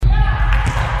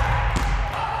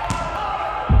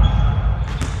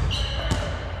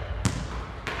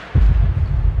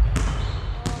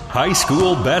High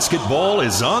school basketball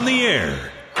is on the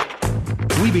air.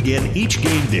 We begin each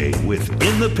game day with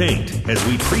In the Paint as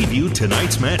we preview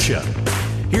tonight's matchup.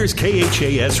 Here's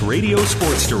KHAS Radio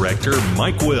Sports Director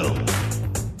Mike Will.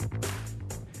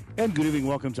 And good evening.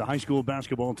 Welcome to high school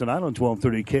basketball tonight on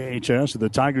 1230 KHS at the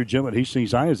Tiger Gym at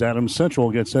Hastings High as Adams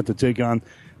Central gets set to take on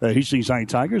the Hastings High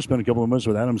Tigers. Spent a couple of months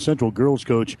with Adams Central girls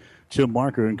coach Tim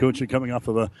Marker. And coach, coming off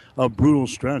of a brutal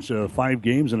stretch of 5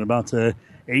 games in about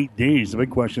 8 days. The big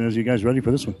question is, are you guys ready for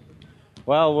this one?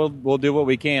 Well, we'll do what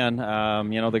we can.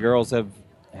 The girls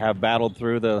have battled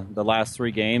through the last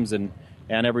 3 games, and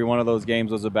every one of those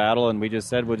games was a battle. And we just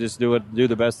said we'll just do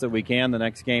the best that we can the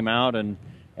next game out, and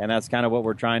that's kind of what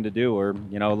we're trying to do. We're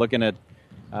looking at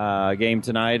a game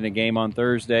tonight and a game on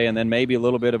Thursday, and then maybe a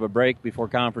little bit of a break before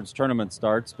conference tournament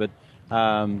starts. But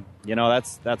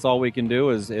that's all we can do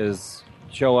is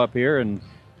show up here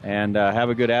and have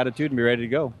a good attitude and be ready to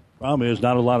go. Problem is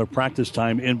not a lot of practice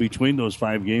time in between those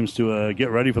 5 games to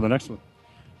get ready for the next one.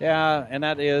 Yeah, and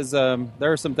that is there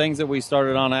are some things that we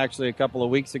started on actually a couple of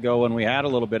weeks ago when we had a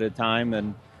little bit of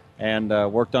time and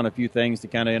worked on a few things to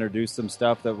kind of introduce some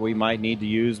stuff that we might need to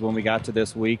use when we got to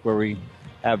this week where we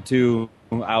have 2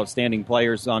 outstanding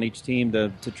players on each team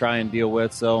to try and deal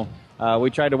with. So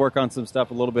we tried to work on some stuff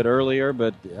a little bit earlier,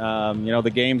 but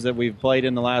the games that we've played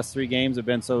in the last 3 games have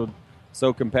been so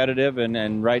competitive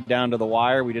and right down to the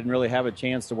wire. We didn't really have a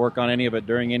chance to work on any of it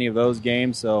during any of those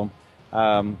games. So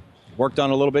worked on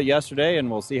a little bit yesterday, and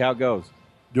we'll see how it goes.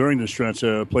 During the stretch,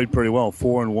 played pretty well.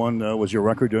 4-1 was your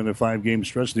record during the 5-game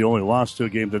stretch. The only loss to a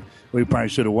game that we probably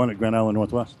should have won at Grand Island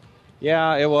Northwest.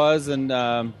 Yeah, it was, and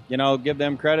give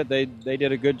them credit. They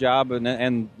did a good job,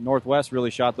 and Northwest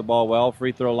really shot the ball well,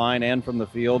 free throw line and from the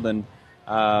field, and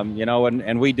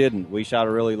we didn't. We shot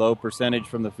a really low percentage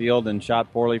from the field and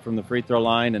shot poorly from the free throw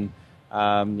line, and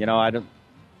that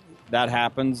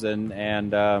happens.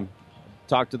 And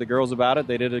talked to the girls about it.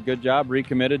 They did a good job,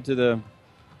 recommitted to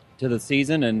the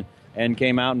season, and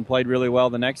came out and played really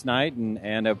well the next night,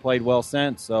 and have played well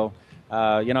since. So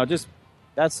just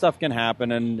that stuff can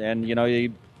happen, and you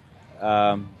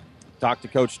talk to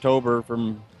Coach Tober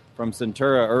from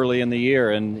Centura early in the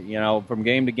year, and from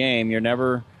game to game, you're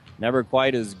never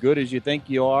quite as good as you think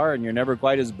you are, and you're never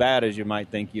quite as bad as you might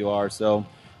think you are. So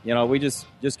we just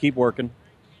keep working.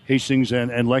 Hastings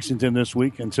and Lexington this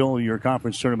week until your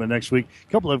conference tournament next week.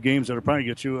 A couple of games that will probably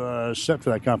get you set for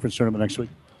that conference tournament next week.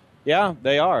 Yeah,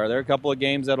 they are. There are a couple of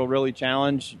games that will really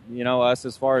challenge us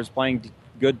as far as playing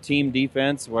good team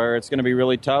defense, where it's going to be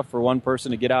really tough for one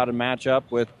person to get out and match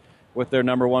up with their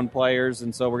number one players,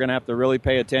 and so we're going to have to really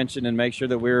pay attention and make sure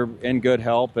that we're in good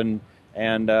help, and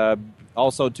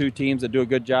also 2 teams that do a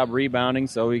good job rebounding,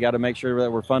 so we got to make sure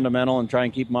that we're fundamental and try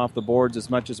and keep them off the boards as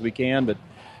much as we can. But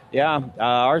yeah,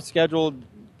 our schedule,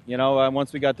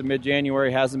 once we got to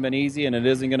mid-January, hasn't been easy, and it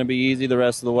isn't going to be easy the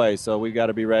rest of the way, so we've got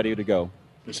to be ready to go.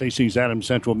 This Hastings Adams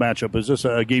Central matchup, is this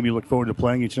a game you look forward to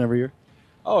playing each and every year?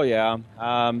 Oh, yeah.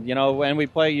 And we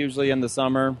play usually in the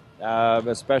summer,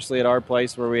 especially at our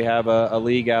place where we have a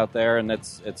league out there, and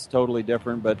it's totally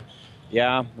different. But,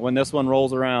 yeah, when this one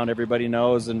rolls around, everybody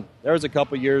knows. And there was a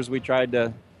couple years we tried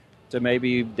to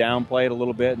maybe downplay it a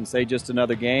little bit and say just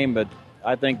another game, but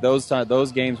I think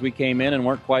those games we came in and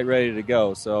weren't quite ready to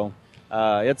go. So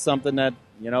it's something that,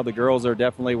 the girls are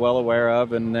definitely well aware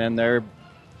of, and then they're,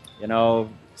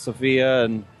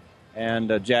 Sophia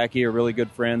and Jackie are really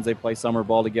good friends. They play summer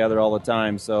ball together all the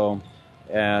time. So,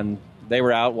 and they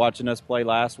were out watching us play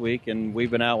last week, and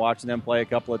we've been out watching them play a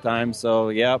couple of times. So,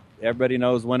 yeah, everybody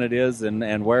knows when it is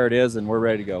and where it is, and we're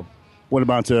ready to go. What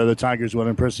about the Tigers? What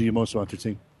impresses you most about their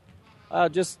team?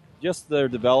 Just their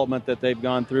development that they've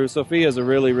gone through. Sophia is a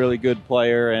really, really good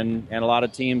player, and a lot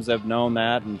of teams have known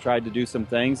that and tried to do some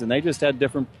things, and they just had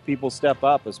different people step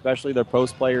up, especially their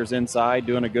post players inside,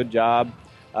 doing a good job,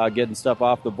 getting stuff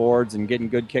off the boards and getting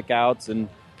good kickouts, and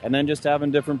then just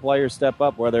having different players step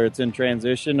up, whether it's in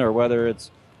transition or whether it's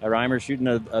a Reimer shooting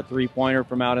a three-pointer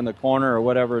from out in the corner or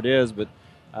whatever it is. But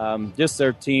just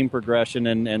their team progression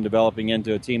and developing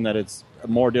into a team that it's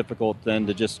more difficult than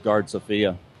to just guard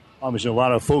Sophia. Obviously, a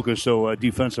lot of focus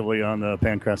defensively on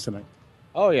Pancras tonight.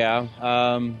 Oh, yeah.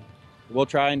 We'll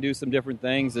try and do some different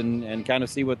things and kind of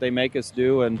see what they make us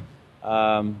do. And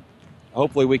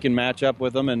hopefully we can match up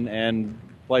with them and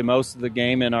play most of the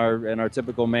game in our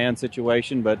typical man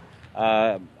situation. But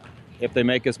if they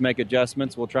make us make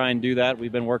adjustments, we'll try and do that.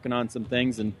 We've been working on some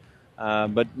things.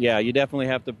 But, yeah, you definitely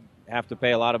have to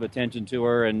pay a lot of attention to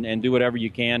her and do whatever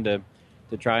you can to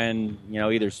try and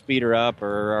either speed her up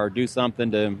or do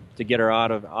something to get her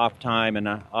off time and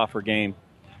off her game.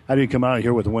 How do you come out of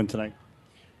here with a win tonight?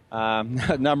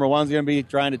 Number one's going to be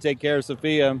trying to take care of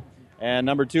Sophia And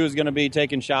number 2 is going to be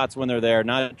taking shots when they're there,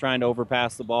 not trying to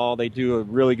overpass the ball. They do a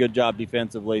really good job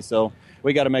defensively, so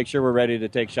we got to make sure we're ready to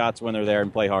take shots when they're there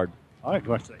and play hard. All right,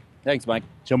 good. Thanks, Mike.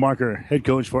 Tim Marker, head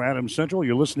coach for Adams Central.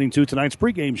 You're listening to tonight's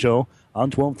pregame show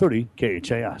on 1230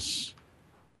 KHAS.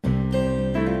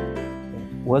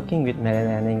 Working with Mary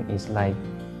Lanning is like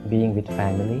being with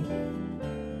family.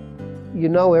 You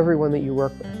know everyone that you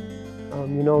work with.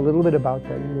 You know a little bit about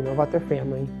them. You know about their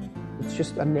family. It's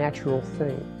just a natural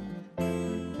thing.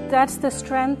 That's the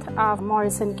strength of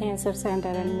Morrison Cancer Center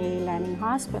and Mary Lanning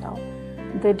Hospital,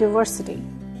 the diversity,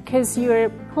 because you're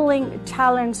pulling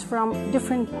talents from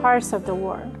different parts of the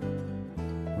world.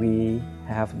 We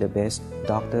have the best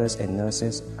doctors and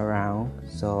nurses around,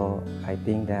 so I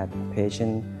think that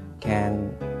patient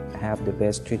can have the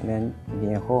best treatment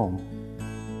near home.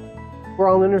 We're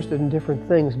all interested in different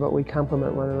things, but we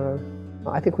complement one another.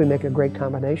 I think we make a great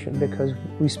combination because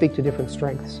we speak to different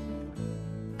strengths.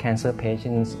 Cancer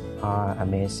patients are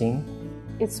amazing.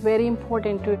 It's very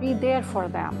important to be there for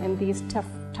them in these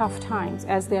tough times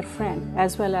as their friend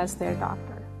as well as their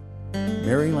doctor.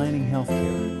 Mary Lanning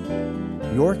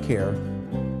Healthcare. Your care,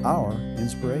 our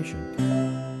inspiration.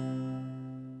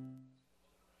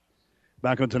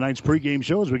 Back on tonight's pregame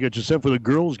show as we get you set for the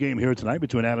girls' game here tonight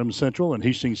between Adams Central and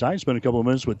Hastings High. Spent a couple of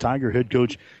minutes with Tiger head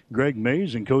coach Greg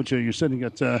Mays. And, Coach, you're sitting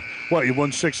at, you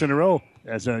won 6 in a row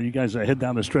as you guys head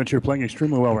down the stretch here, playing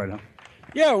extremely well right now.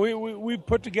 Yeah, we've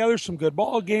put together some good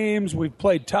ball games. We've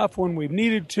played tough when we've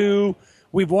needed to.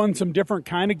 We've won some different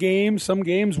kind of games, some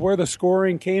games where the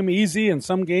scoring came easy and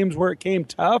some games where it came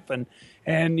tough.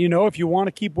 And you know, if you want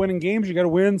to keep winning games, you got to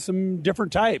win some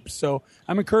different types. So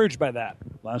I'm encouraged by that.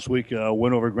 Last week,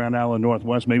 win over Grand Island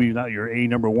Northwest, maybe not your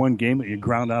number 1 game, but you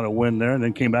ground out a win there and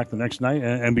then came back the next night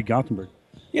and beat Gothenburg.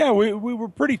 Yeah, we were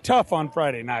pretty tough on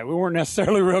Friday night. We weren't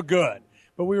necessarily real good,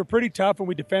 but we were pretty tough and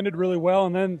we defended really well.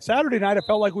 And then Saturday night, I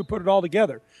felt like we put it all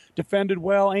together. Defended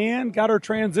well and got our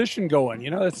transition going.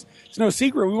 You know, it's no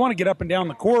secret. We want to get up and down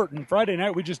the court, and Friday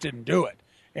night we just didn't do it.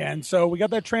 And so we got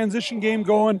that transition game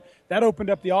going. That opened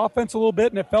up the offense a little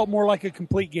bit, and it felt more like a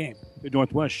complete game. Did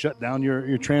Northwest shut down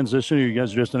your transition, or you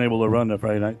guys just unable to run that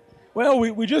Friday night? Well,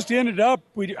 we just ended up.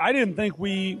 I didn't think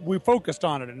we focused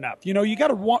on it enough. You know, you got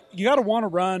to want to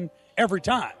run every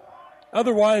time.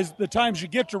 Otherwise, the times you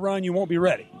get to run, you won't be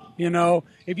ready. You know,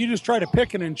 if you just try to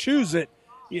pick it and choose it,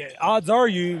 odds are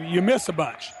you miss a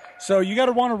bunch. So you got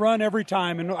to want to run every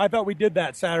time, and I thought we did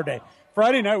that Saturday.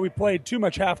 Friday night we played too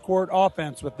much half-court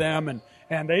offense with them,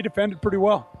 and they defended pretty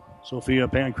well. Sophia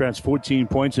Pankratz, 14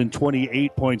 points and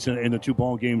 28 points in the 2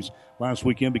 ball games last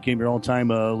weekend, became your all-time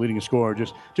leading scorer.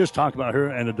 Just talk about her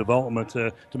and the development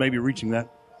to maybe reaching that.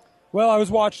 Well, I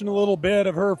was watching a little bit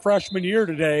of her freshman year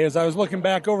today as I was looking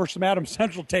back over some Adams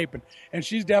Central taping, and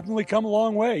she's definitely come a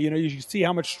long way. You know, you can see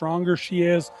how much stronger she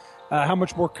is, how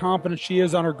much more confident she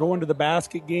is on her going to the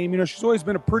basket game. You know, she's always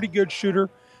been a pretty good shooter.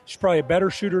 She's probably a better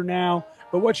shooter now.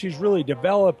 But what she's really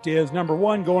developed is, number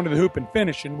 1, going to the hoop and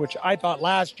finishing, which I thought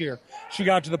last year she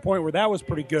got to the point where that was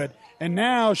pretty good. And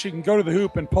now she can go to the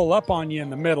hoop and pull up on you in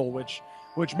the middle, which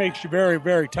makes you very,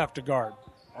 very tough to guard.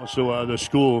 Also, the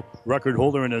school record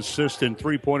holder in assists and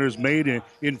three-pointers made and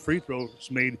in free throws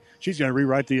made. She's going to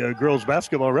rewrite the girls'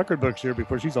 basketball record books here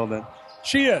before she's all done.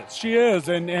 She is.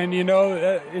 And you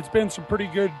know, it's been some pretty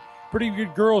good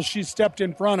girls she's stepped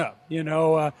in front of. You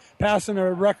know, passing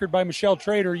a record by Michelle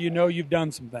Trader, you know you've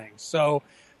done some things. So,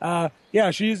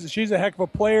 she's a heck of a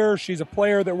player. She's a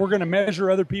player that we're going to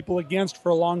measure other people against for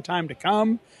a long time to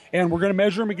come, and we're going to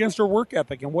measure them against her work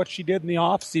ethic and what she did in the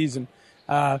off season.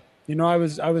 You know, I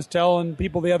was telling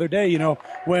people the other day, you know,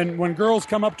 when girls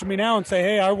come up to me now and say,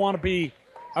 "Hey, I want to be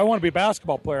a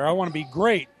basketball player. I want to be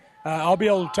great," I'll be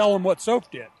able to tell them what Soph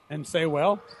did and say,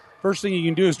 "Well, first thing you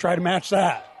can do is try to match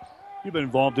that." You've been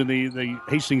involved in the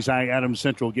Hastings High Adams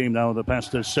Central game now the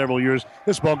past several years.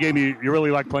 This ball game, you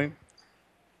really like playing?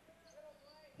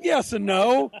 Yes and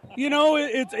no. You know,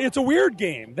 it's a weird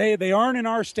game. They aren't in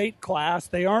our state class.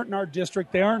 They aren't in our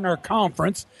district. They aren't in our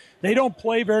conference. They don't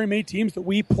play very many teams that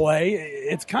we play.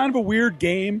 It's kind of a weird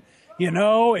game. You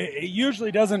know, it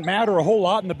usually doesn't matter a whole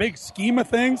lot in the big scheme of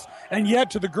things, and yet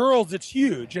to the girls it's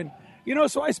huge. And, you know,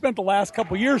 so I spent the last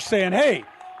couple of years saying, hey,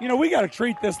 you know, we got to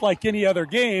treat this like any other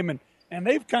game, and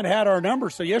they've kind of had our number.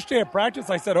 So yesterday at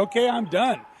practice, I said, okay, I'm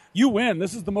done. You win.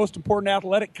 This is the most important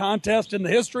athletic contest in the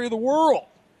history of the world,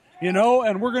 you know,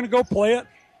 and we're going to go play it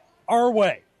our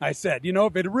way. I said, you know,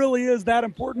 if it really is that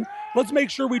important, let's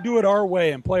make sure we do it our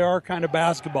way and play our kind of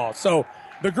basketball. So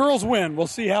the girls win. We'll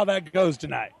see how that goes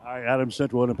tonight. All right, Adams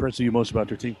Central, what impressed you most about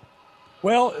their team?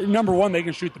 Well, number one, they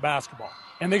can shoot the basketball.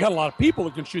 And they got a lot of people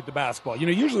that can shoot the basketball.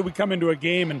 Usually we come into a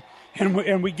game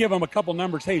and we give them a couple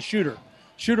numbers. Hey, shoot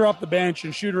her off the bench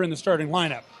and shoot her in the starting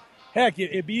lineup. Heck,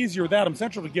 it'd be easier with Adams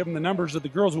Central to give them the numbers of the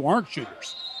girls who aren't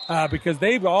shooters because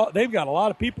they've got a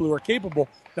lot of people who are capable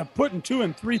of putting 2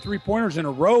 and 3 3-pointers in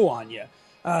a row on you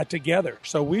together.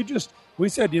 So we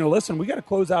said, listen, we got to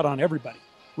close out on everybody.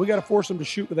 We got to force them to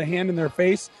shoot with a hand in their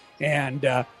face, and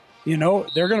they're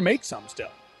going to make some still.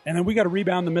 And then we got to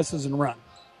rebound the misses and run.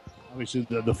 Obviously,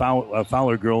 the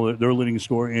Fowler girl, their leading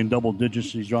scorer in double digits.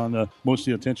 She's drawn most of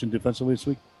the attention defensively this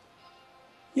week.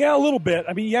 Yeah, a little bit.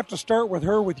 I mean, you have to start with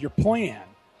her with your plan.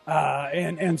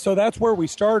 And so that's where we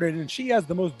started. And she has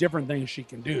the most different things she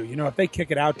can do. If they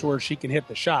kick it out to her, she can hit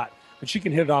the shot. But she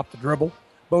can hit it off the dribble,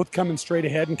 both coming straight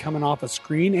ahead and coming off a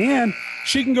screen. And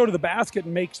she can go to the basket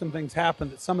and make some things happen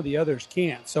that some of the others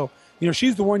can't. So,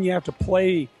 she's the one you have to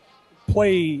play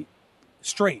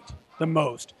straight the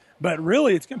most. But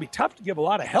really, it's going to be tough to give a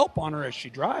lot of help on her as she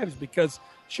drives because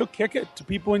she'll kick it to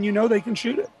people and they can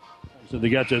shoot it. So they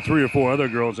got 3 or 4 other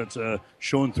girls that's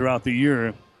shown throughout the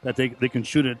year that they can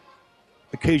shoot it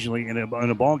occasionally in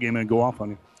a ball game and go off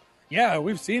on you. Yeah,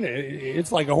 we've seen it.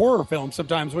 It's like a horror film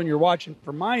sometimes when you're watching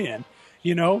from my end,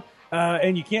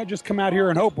 and you can't just come out here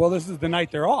and hope, well, this is the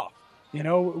night they're off.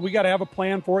 We got to have a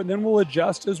plan for it, and then we'll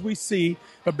adjust as we see.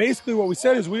 But basically what we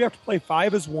said is we have to play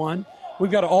 5 as one. We've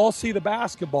got to all see the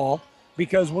basketball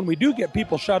because when we do get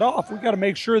people shut off, we've got to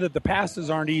make sure that the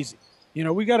passes aren't easy.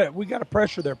 We got to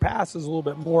pressure their passes a little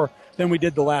bit more than we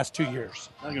did the last 2 years.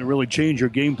 Not going to really change your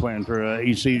game plan for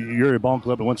EC. You're a ball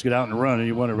club that wants to get out and run, and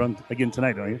you want to run again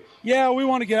tonight, don't you? Yeah, we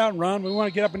want to get out and run. We want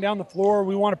to get up and down the floor.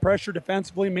 We want to pressure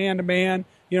defensively, man to man.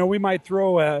 We might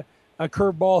throw a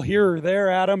curveball here or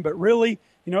there at them, but really,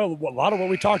 a lot of what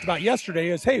we talked about yesterday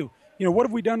is, hey, what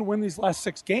have we done to win these last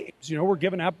 6 games? We're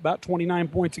giving up about 29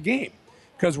 points a game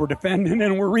because we're defending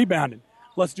and we're rebounding.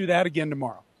 Let's do that again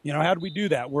tomorrow. How do we do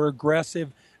that? We're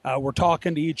aggressive. We're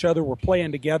talking to each other. We're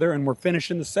playing together, and we're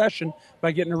finishing the session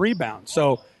by getting a rebound.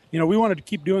 So, we wanted to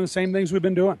keep doing the same things we've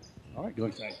been doing. All right,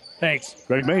 good. Thanks.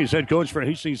 Greg Mays, head coach for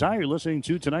Hastings High. You're listening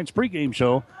to tonight's pregame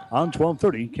show on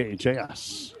 1230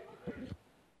 KHAS.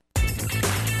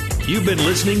 You've been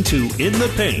listening to In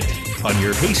the Paint on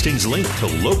your Hastings link to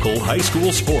local high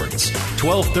school sports,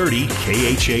 1230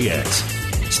 KHAS.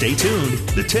 Stay tuned.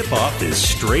 The tip-off is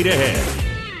straight ahead.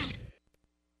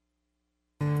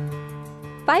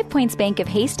 5 Points Bank of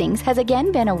Hastings has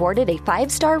again been awarded a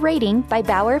 5-star rating by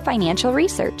Bauer Financial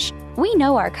Research. We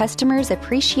know our customers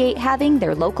appreciate having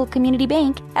their local community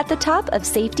bank at the top of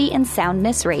safety and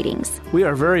soundness ratings. We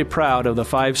are very proud of the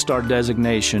 5-star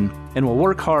designation and will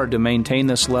work hard to maintain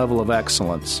this level of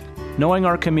excellence. Knowing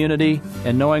our community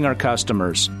and knowing our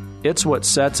customers, it's what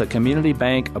sets a community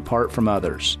bank apart from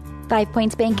others. 5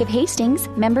 Points Bank of Hastings,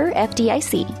 member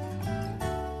FDIC.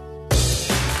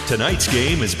 Tonight's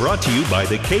game is brought to you by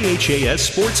the KHAS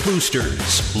Sports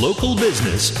Boosters, local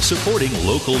business supporting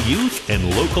local youth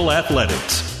and local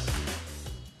athletics.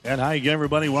 And hi again,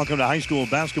 everybody. Welcome to high school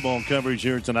basketball coverage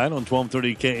here tonight on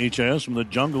 1230 KHAS from the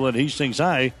jungle at Hastings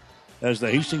High as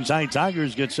the Hastings High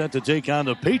Tigers get set to take on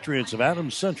the Patriots of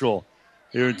Adams Central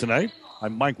here tonight.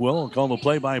 I'm Mike Will. I'll call the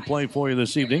play-by-play for you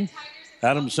this evening.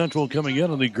 Adams Central coming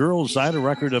in on the girls' side, a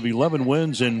record of 11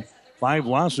 wins and 5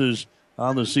 losses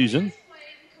on the season.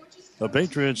 The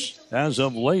Patriots, as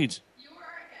of late,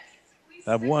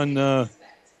 have won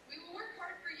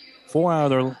 4 out of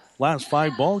their last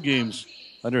 5 ball games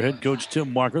under head coach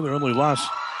Tim Marker. Their only loss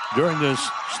during this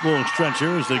little stretch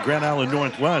here is the Grand Island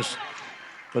Northwest.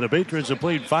 But the Patriots have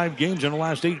played 5 games in the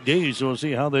last 8 days, so we'll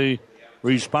see how they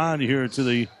respond here to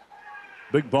the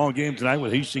big ball game tonight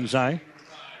with Hastings High.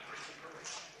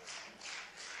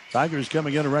 Tigers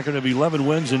coming in a record of 11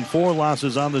 wins and 4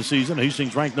 losses on the season.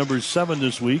 Hastings ranked number 7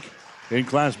 this week in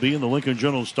Class B in the Lincoln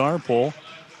Journal-Star poll.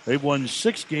 They've won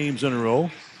 6 games in a row,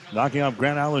 knocking off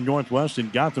Grand Island Northwest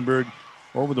and Gothenburg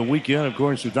over the weekend. Of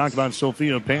course, we talked about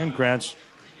Sophia Pankratz.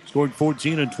 Scored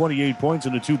 14 and 28 points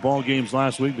in the 2 ball games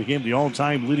last week. Became the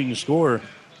all-time leading scorer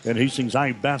in Hastings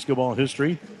High basketball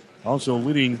history. Also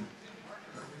leading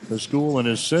the school in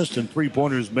assists and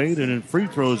 3-pointers made and in free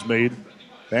throws made.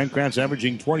 Pankratz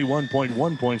averaging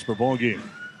 21.1 points per ball game.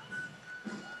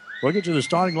 We'll get to the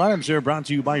starting lineups here, brought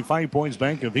to you by 5 Points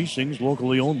Bank of Hastings,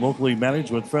 locally owned, locally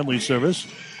managed with friendly service.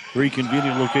 3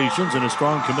 convenient locations and a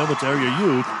strong commitment to area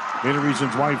youth. Many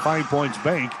reasons why 5 Points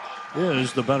Bank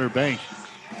is the better bank.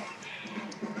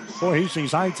 For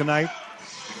Hastings High tonight,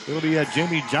 it'll be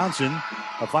Jamie Johnson,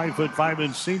 a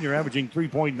 5'5" senior, averaging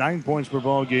 3.9 points per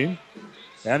ball game.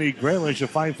 Annie Graylish, a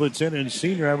 5'10"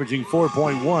 senior, averaging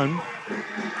 4.1.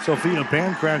 Sophia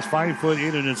Pankratz,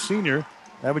 5'8" and a senior,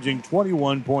 averaging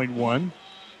 21.1.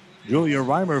 Julia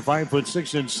Reimer,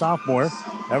 5'6" and sophomore,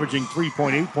 averaging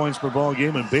 3.8 points per ball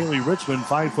game. And Bailey Richmond,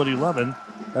 5'11",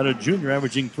 and a junior,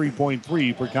 averaging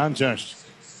 3.3 per contest.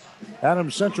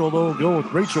 Adams Central, though, will go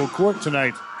with Rachel Court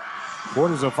tonight.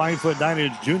 Court is a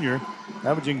 5'9" junior,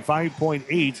 averaging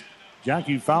 5.8.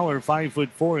 Jackie Fowler,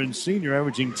 5'4" and senior,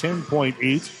 averaging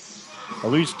 10.8.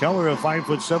 Elise Keller, a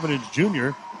 5'7"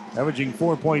 junior, averaging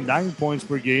 4.9 points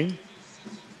per game.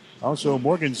 Also,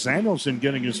 Morgan Samuelson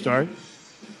getting a start.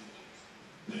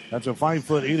 That's a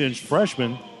 5'8"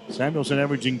 freshman. Samuelson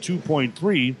averaging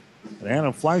 2.3. And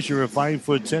Hannah Fleischer, a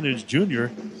 5'10"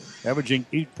 junior, averaging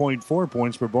 8.4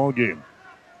 points per ball game.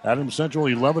 Adams Central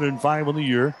 11-5 on the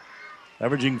year,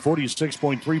 averaging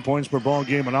 46.3 points per ball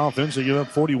game on offense. They give up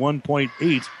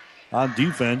 41.8 on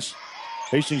defense.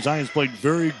 Hastings High has played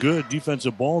very good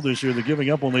defensive ball this year. They're giving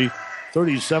up only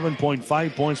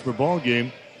 37.5 points per ball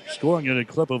game, scoring at a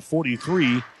clip of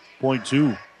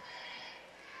 43.2.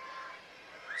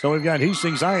 So we've got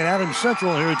Hastings High and Adams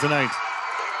Central here tonight.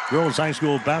 Girls high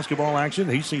school basketball action.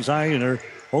 Hastings High in their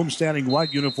homestanding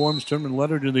white uniforms, tournament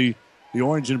lettered in the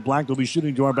orange and black. They'll be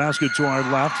shooting to our basket to our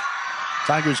left.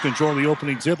 Tigers control the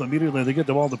opening tip. Immediately they get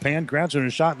the ball to Pankratz, and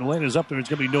a shot in the lane is up there. It's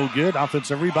going to be no good.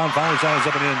 Offensive rebound. Fowler shot is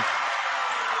up and in.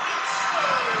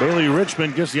 Bailey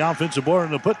Richmond gets the offensive board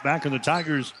and the putback, and the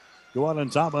Tigers go out on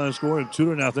top on a score of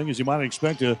 2-0, as you might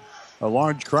expect. A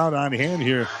large crowd on hand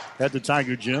here at the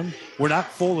Tiger Gym. We're not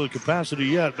full of capacity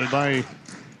yet, but by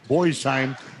boys'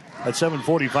 time at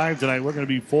 7:45 tonight, we're going to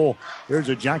be full. There's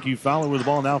a Jackie Fowler with the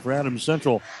ball now for Adams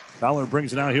Central. Fowler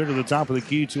brings it out here to the top of the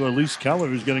key to Elise Keller,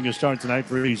 who's getting a start tonight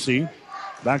for AC.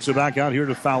 Backs it back out here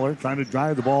to Fowler, trying to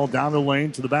drive the ball down the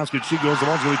lane to the basket. She goes. The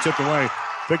ball's going to be tipped away.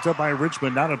 Picked up by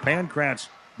Richmond. Now to Pankratz.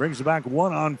 Brings it back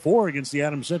 1-on-4 against the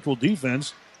Adams Central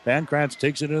defense. Pankratz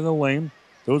takes it in the lane.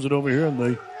 Throws it over here on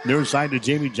the near side to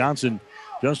Jamie Johnson.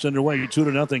 Just underway,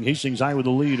 2-0. Hastings High with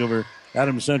the lead over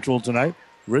Adams Central tonight.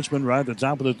 Richmond right at the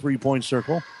top of the three-point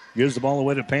circle. Gives the ball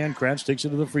away to Pankratz. Takes it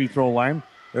to the free throw line.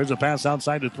 There's a pass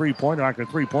outside to three-pointer. After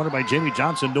three-pointer by Jamie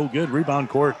Johnson. No good. Rebound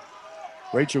Court.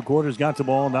 Rachel Court has got the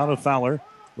ball. Now to Fowler.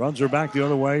 Runs her back the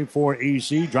other way for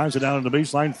AC. Drives it down on the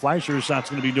baseline. Fleischer's shot's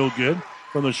going to be no good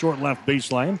from the short left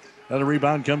baseline. Another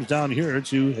rebound comes down here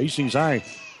to Hastings High.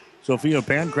 Sophia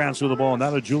Pankratz with the ball.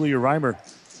 Now to Julia Reimer.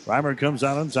 Reimer comes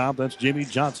out on top. That's Jamie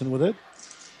Johnson with it.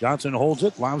 Johnson holds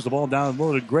it. Lobs the ball down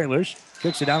low to Graylish.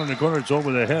 Kicks it down in the corner. It's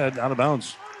over the head. Out of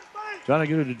bounds. Trying to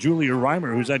get it to Julia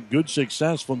Reimer, who's had good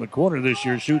success from the corner this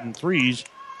year, shooting threes.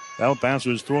 That pass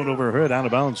was thrown over her head. Out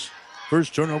of bounds.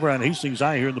 First turnover on Hastings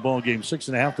High here in the ball game.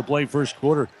 6.5 to play first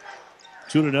quarter.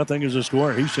 2-0 is the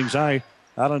score. Hastings High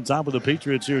out on top of the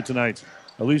Patriots here tonight.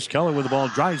 Elise Keller with the ball.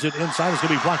 Drives it inside. It's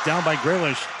going to be blocked down by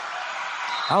Graylish.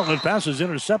 Outlet pass is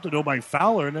intercepted by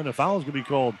Fowler, and then a foul is going to be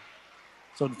called.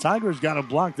 So the Tigers got a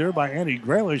block there by Annie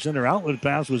Graylish, and their outlet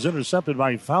pass was intercepted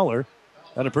by Fowler.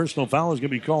 And a personal foul is going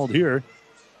to be called here.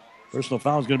 Personal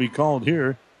foul is going to be called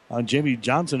here on Jamie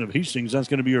Johnson of Hastings. That's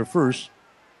going to be her first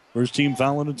team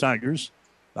foul on the Tigers.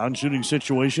 Non-shooting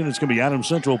situation. It's going to be Adams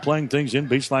Central playing things in.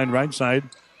 Baseline right side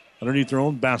underneath their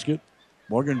own basket.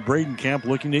 Morgan Bradenkamp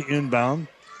looking to inbound.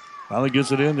 Finally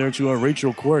gets it in there to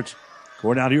Rachel Court.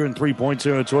 Court out here in three-point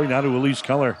territory. Now to Elise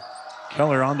Keller.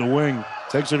 Keller on the wing.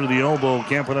 Takes it to the elbow.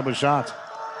 Can't put up a shot.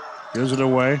 Gives it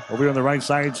away. Over here on the right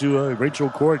side to Rachel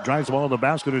Court. Drives the ball to the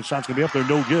basket. Her shot's going to be up there.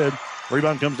 No good.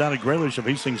 Rebound comes down to Graylish of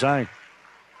Hastings High.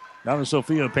 Down to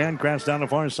Sophia Pankratz down the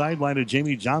far sideline to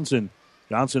Jamie Johnson.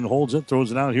 Johnson holds it.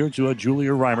 Throws it out here to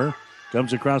Julia Reimer.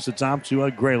 Comes across the top to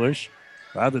Graylish.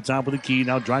 Right at the top of the key.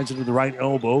 Now drives it to the right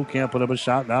elbow. Can't put up a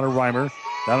shot. Now to Reimer.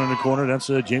 Down in the corner. That's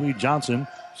Jamie Johnson.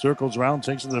 Circles around.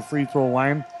 Takes it to the free throw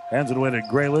line. Hands it away to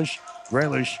Graylish.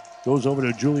 Graylish goes over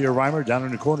to Julia Reimer. Down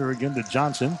in the corner again to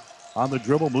Johnson. On the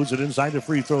dribble. Moves it inside the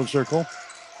free throw circle.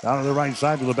 Down to the right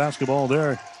side with the basketball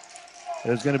there.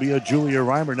 There's going to be Julia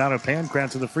Reimer. Now to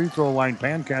Pankratz to the free throw line.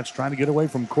 Pankratz trying to get away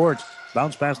from Court.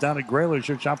 Bounce pass down to Graylish.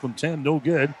 Her shot from 10. No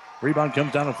good. Rebound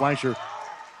comes down to Fleischer.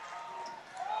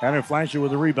 Hannah Fleischer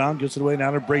with the rebound. Gets it away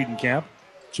now to Bradenkamp.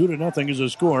 2-0 is the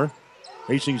score.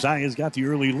 Hastings High has got the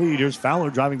early lead. Here's Fowler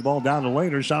driving the ball down the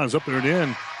lane. Her shot is up there and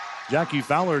in. Jackie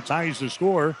Fowler ties the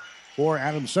score for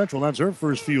Adams Central. That's her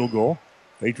first field goal.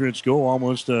 Patriots go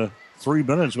almost 3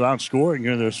 minutes without scoring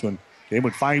in this one. Game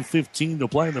with 5:15 to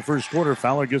play in the first quarter.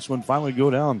 Fowler gets one finally go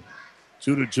down.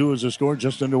 2-2 is the score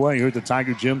just underway here at the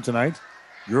Tiger Gym tonight.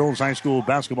 Girls high school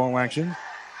basketball action.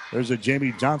 There's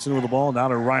Jamie Johnson with the ball. Now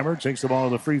to Reimer. Takes the ball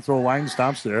to the free throw line.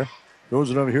 Stops there.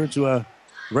 Throws it over here to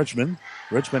Richmond.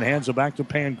 Richmond hands it back to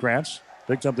Pankratz.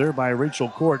 Picked up there by Rachel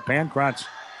Court. Pankratz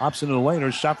Hops into the lane.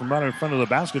 Her shot from right in front of the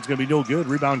basket. It's going to be no good.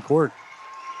 Rebound Court.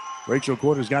 Rachel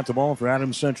Court has got the ball for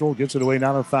Adams Central. Gets it away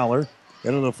now to Fowler.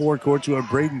 Into the forecourt to a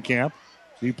Bradenkamp.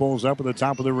 She pulls up at the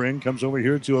top of the ring. Comes over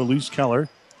here to Elise Keller.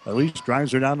 Elise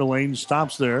drives her down the lane.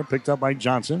 Stops there. Picked up by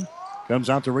Johnson. Comes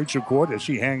out to Rachel Court as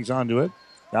she hangs onto it.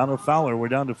 Down to Fowler. We're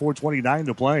down to 4:29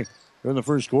 to play in the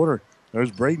first quarter.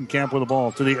 There's Bradenkamp with the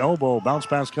ball to the elbow. Bounce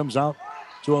pass comes out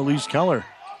to Elise Keller.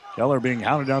 Keller being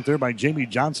hounded out there by Jamie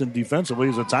Johnson defensively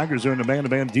as the Tigers are in the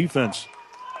man-to-man defense.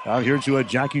 Out here to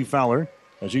Jackie Fowler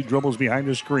as he dribbles behind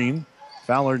the screen.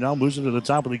 Fowler now moves into the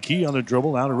top of the key on the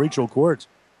dribble. Now to Rachel Court.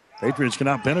 Patriots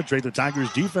cannot penetrate the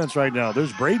Tigers' defense right now.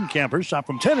 There's Bradenkamp. Her shot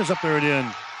from 10 is up there and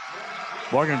in.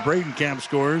 Morgan Bradenkamp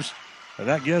scores. And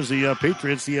that gives the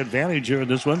Patriots the advantage here in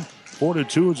this one.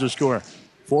 4-2 is the score.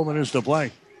 4 minutes to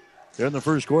play. They're in the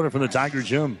first quarter from the Tiger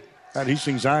gym at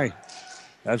Hastings High.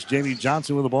 That's Jamie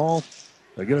Johnson with the ball.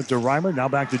 They get it to Reimer. Now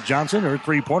back to Johnson. Her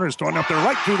three-pointer's thrown up there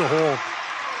right through the hole.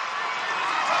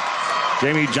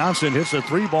 Jamie Johnson hits a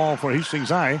three ball for Hastings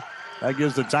High. That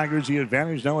gives the Tigers the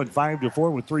advantage now at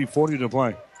 5-4 with 3:40 to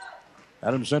play.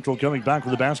 Adams Central coming back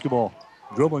with the basketball.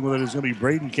 Dribbling with it is going to be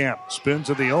Bradenkamp. Spins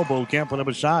at the elbow. Can't put up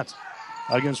a shot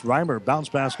against Reimer. Bounce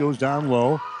pass goes down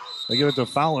low. They give it to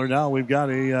Fowler. Now we've got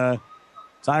a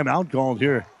timeout called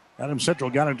here. Adams Central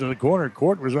got it to the corner.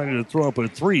 Court was ready to throw up a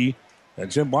three.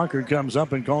 And Tim Barker comes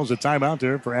up and calls a timeout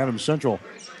there for Adams Central.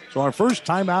 So our first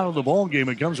timeout of the ball game.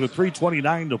 It comes with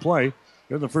 3:29 to play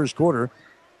in the first quarter.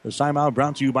 This timeout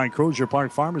brought to you by Crozier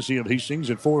Park Pharmacy of Hastings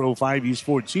at 405 East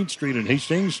 14th Street in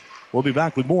Hastings. We'll be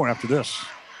back with more after this.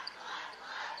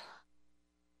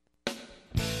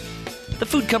 The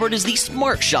Food Cupboard is the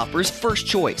smart shopper's first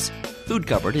choice. Food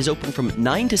Cupboard is open from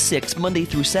 9 to 6 Monday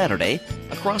through Saturday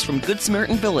across from Good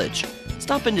Samaritan Village.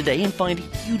 Stop in today and find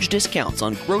huge discounts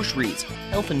on groceries,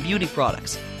 health and beauty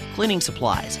products, cleaning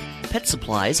supplies, pet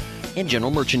supplies, and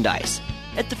general merchandise.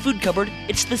 At the Food Cupboard,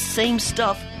 it's the same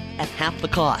stuff at half the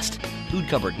cost. Food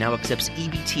Cupboard now accepts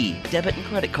EBT, debit, and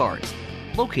credit cards.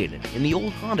 Located in the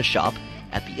old Honda shop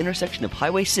at the intersection of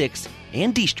Highway 6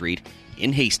 and D Street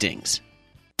in Hastings.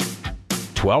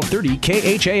 1230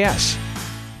 KHAS.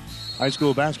 High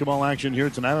school basketball action here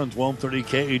tonight on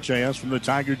 1230 KHAS from the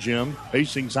Tiger Gym.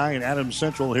 Hastings High and Adams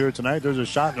Central here tonight. There's a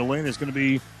shot in the lane. It's going to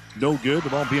be no good. The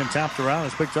ball being tapped around.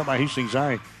 It's picked up by Hastings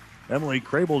High. Emily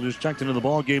Crable just checked into the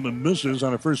ball game and misses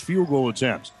on her first field goal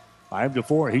attempt.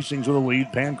 5-4. Hastings with a lead.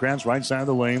 Pancratz right side of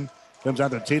the lane. Comes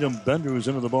out to Tatum Bender, who's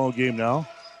into the ball game now.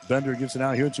 Bender gets it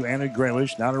out here to Anna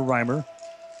Graylish. Now to Reimer.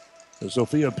 To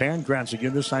Sophia Pancratz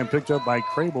again. This time picked up by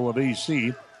Crable of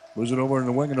AC. Moves it over in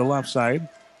the wing on the left side.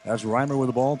 That's Reimer with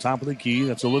the ball. Top of the key.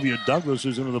 That's Olivia Douglas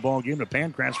who's into the ball game. To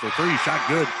Pancratz for three. Shot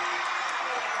good.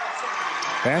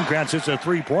 Pancratz hits a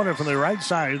three-pointer from the right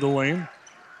side of the lane.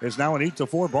 It's now an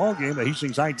 8-4 ball game. The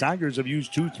Hastings High Tigers have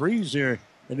used 2 threes here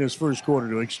in this first quarter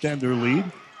to extend their lead.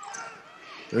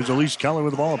 There's Elise Keller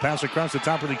with the ball. A pass across the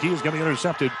top of the key is going to be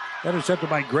intercepted. Intercepted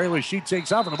by Graylish. She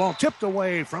takes off and the ball tipped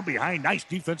away from behind. Nice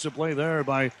defensive play there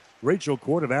by Rachel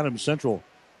Court of Adams Central.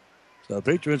 So the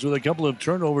Patriots with a couple of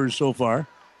turnovers so far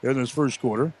in this first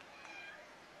quarter.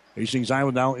 Hastings High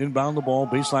will now inbound the ball.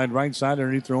 Baseline right side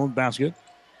underneath their own basket.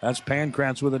 That's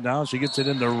Pancratz with it now. She gets it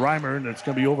into Reimer, and it's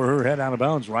going to be over her head out of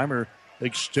bounds. Reimer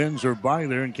extends her body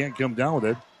there and can't come down with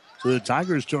it. So the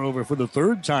Tigers turnover for the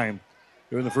third time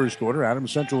during the first quarter.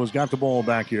 Adams Central has got the ball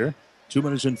back here. 2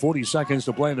 minutes and 40 seconds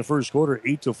to play in the first quarter.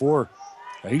 8-4.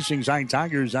 The Hastings High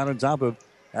Tigers out on top of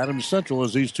Adams Central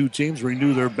as these two teams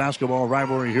renew their basketball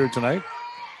rivalry here tonight.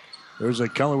 There's a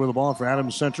Keller with the ball for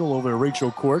Adams Central over to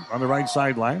Rachel Court on the right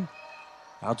sideline.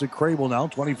 Out to Crable now,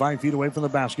 25 feet away from the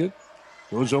basket.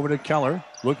 Goes over to Keller,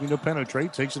 looking to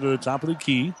penetrate. Takes it to the top of the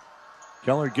key.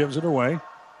 Keller gives it away.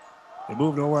 They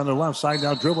moved over on the left side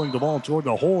now, dribbling the ball toward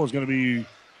the hole is going to be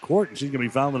Court, and she's going to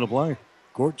be fouled in the play.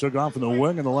 Court took off in the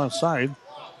wing on the left side.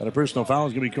 And a personal foul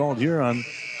is going to be called here on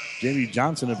Jamie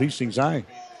Johnson of Hastings High.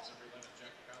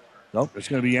 Nope, it's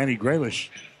going to be Annie Graylish.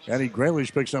 Annie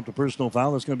Graylish picks up the personal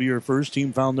foul. That's going to be her first,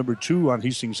 team foul number 2 on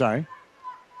Hastings High.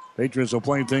 Patriots will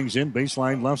play things in.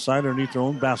 Baseline left side underneath their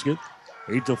own basket.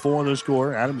 8-4 the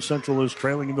score. Adams Central is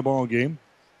trailing in the ball game.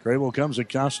 Crable comes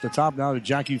across the top now to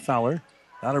Jackie Fowler.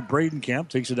 Out of Bradenkamp,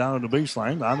 takes it down on the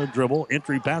baseline. On the dribble,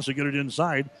 entry pass to get it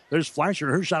inside. There's Fleischer.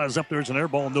 Her shot is up there. It's an air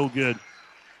ball, no good.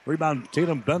 Rebound,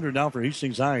 Tatum Bender now for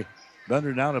Hastings High.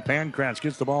 Bender down to Pancratz.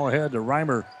 Gets the ball ahead to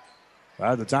Reimer.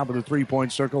 At the top of the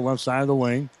three-point circle, left side of the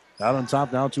lane. Out on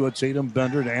top now to a Tatum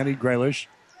Bender to Annie Graylish.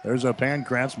 There's a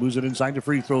Pancratz. Moves it inside the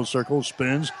free throw circle.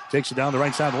 Spins. Takes it down the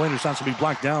right side of the lane. Her shot's to be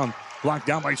blocked down. Blocked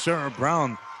down by Sarah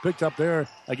Brown. Picked up there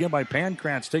again by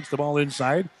Pancratz. Takes the ball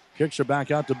inside. Kicks her back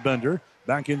out to Bender.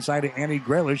 Back inside to Annie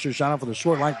Graylish. Her shot off of the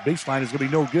short line. Baseline is going to be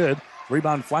no good.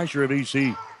 Rebound Fleischer of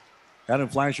AC. Adam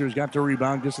Fleischer has got the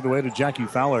rebound. Gets it away to Jackie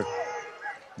Fowler.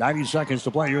 90 seconds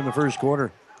to play here in the first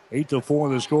quarter.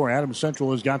 8-4 the score. Adams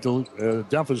Central has got the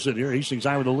deficit here. Hastings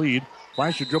High with the lead.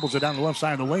 Fleischer dribbles it down the left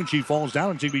side of the lane. She falls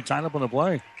down and she'll be tied up on the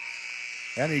play.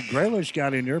 Annie Graylish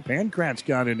got in there. Pankratz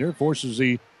got in there. Forces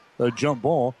the jump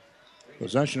ball.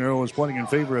 Possession arrow is pointing in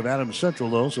favor of Adams Central,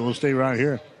 though, so we'll stay right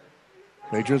here.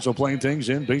 Patriots are playing things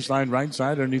in. Baseline right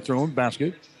side underneath their own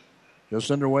basket.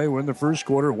 Just underway. We're in the first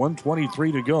quarter.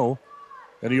 1:23 to go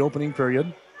in the opening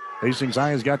period. Hastings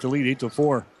High has got the lead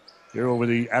 8-4 here over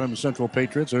the Adams Central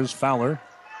Patriots. There's Fowler.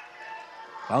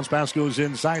 Bounce pass goes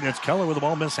inside. That's Keller with the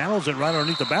ball. Mishandles it right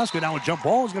underneath the basket. Now a jump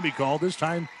ball is going to be called. This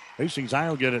time Hastings High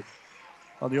will get it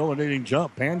on the alternating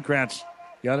jump. Pankratz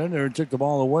got in there and took the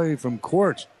ball away from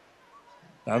Court.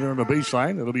 Now they're on the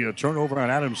baseline. It'll be a turnover on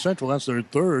Adams Central. That's their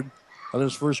third of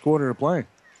this first quarter of play.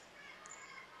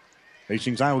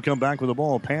 Hastings High will come back with the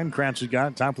ball. Pankratz has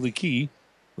got it, top of the key.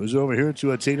 Moves over here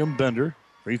to a Tatum Bender.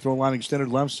 Free throw line extended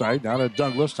left side. Down to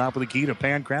Douglas, top of the key to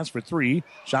Pankratz for three.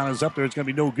 Shot is up there. It's going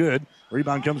to be no good.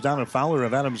 Rebound comes down to Fowler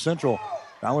of Adams Central.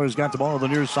 Fowler has got the ball on the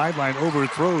near sideline.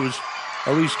 Overthrows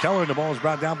Elise Keller. The ball is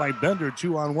brought down by Bender.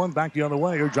 2-on-1 back the other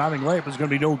way. Her driving layup is going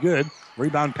to be no good.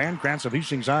 Rebound Pankratz of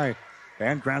Hastings High.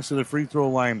 Pankratz to the free throw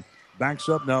line. Backs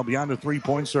up now beyond the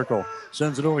three-point circle.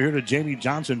 Sends it over here to Jamie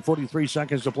Johnson. 43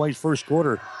 seconds to play first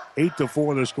quarter.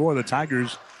 8-4 the score. The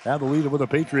Tigers have the lead over the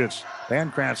Patriots.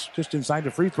 Pankratz just inside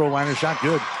the free throw line. A shot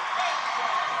good.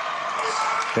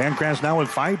 Pankratz now with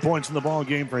 5 points in the ball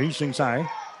game for Hastings High.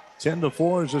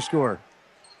 10-4 is the score.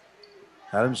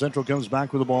 Adams Central comes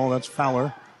back with the ball. That's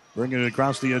Fowler. Bringing it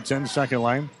across the 10-second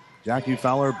line. Jackie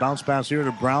Fowler, bounce pass here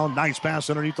to Brown. Nice pass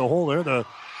underneath the hole there. The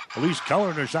Elise Keller,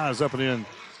 and her shot is up and in.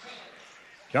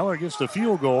 Keller gets the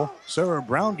field goal. Sarah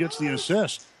Brown gets the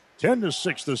assist.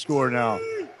 10-6 the score now.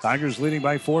 Tigers leading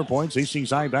by 4 points. Hastings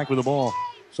High back with the ball.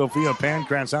 Sophia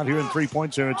Pankratz out here in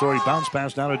three-point territory. Bounce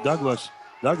pass down to Douglas.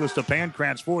 Douglas to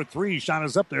Pankratz for three. Shot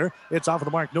is up there. It's off of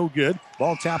the mark. No good.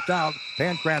 Ball tapped out.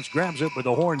 Pankratz grabs it, but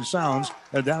the horn sounds.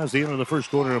 And that is the end of the first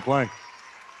quarter of play.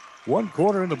 1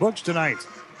 quarter in the books tonight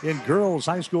in girls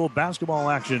high school basketball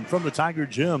action from the Tiger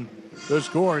Gym. The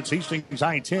score, it's Hastings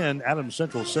High 10, Adams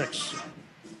Central 6.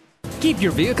 Keep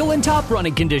your vehicle in top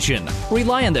running condition.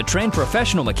 Rely on the trained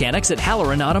professional mechanics at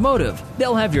Halloran Automotive.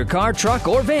 They'll have your car, truck,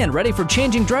 or van ready for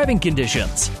changing driving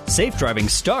conditions. Safe driving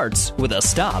starts with a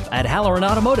stop at Halloran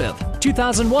Automotive,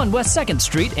 2001 West 2nd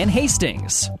Street in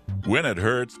Hastings. When it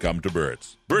hurts, come to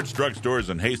Burt's. Burt's Drug Stores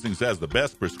in Hastings has the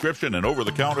best prescription and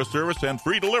over-the-counter service and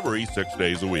free delivery 6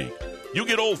 days a week. You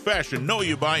get old-fashioned, know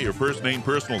you buy your first name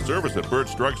personal service at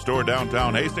Burt's Drug Store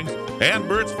downtown Hastings and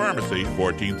Burt's Pharmacy,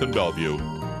 14th and Bellevue.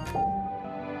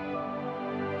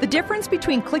 The difference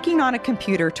between clicking on a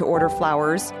computer to order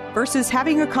flowers versus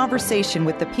having a conversation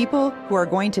with the people who are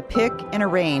going to pick and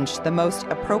arrange the most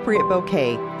appropriate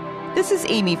bouquet. This is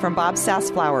Amy from Bob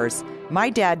Sass Flowers. My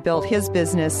dad built his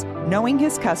business knowing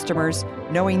his customers,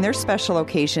 knowing their special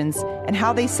occasions, and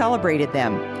how they celebrated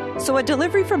them. So a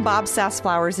delivery from Bob Sass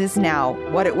Flowers is now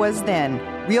what it was then.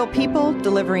 Real people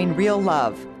delivering real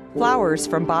love. Flowers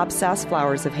from Bob Sass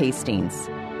Flowers of Hastings.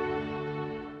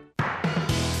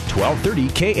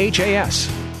 1230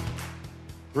 KHAS.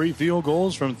 3 field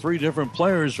goals from 3 different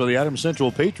players for the Adams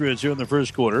Central Patriots here in the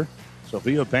first quarter.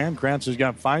 Sophia Pankratz has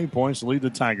got 5 points to lead the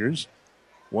Tigers.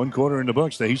 1 quarter in the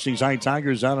books. The Hastings High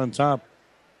Tigers out on top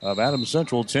of Adams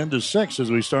Central 10-6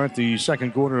 as we start the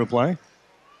second quarter of play.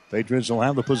 Patriots will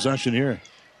have the possession here.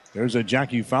 There's a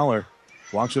Jackie Fowler.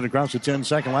 Walks it across the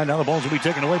 10-second line. Now the ball's going to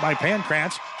be taken away by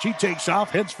Pankratz. She takes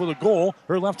off, heads for the goal.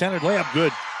 Her left-handed layup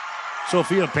good.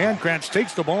 Sophia Pankratz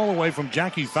takes the ball away from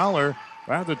Jackie Fowler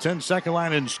right at the 10-second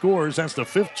line and scores. That's the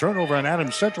 5th turnover on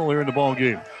Adams Central here in the ball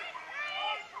game.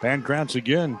 Pankratz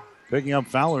again picking up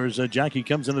Fowler as Jackie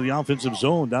comes into the offensive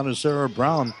zone. Down to Sarah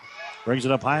Brown. Brings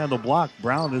it up high on the block.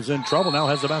 Brown is in trouble now.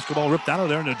 Has the basketball ripped out of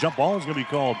there, and the jump ball is going to be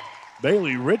called.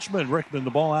 Bailey Richmond ripping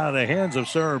the ball out of the hands of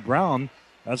Sarah Brown.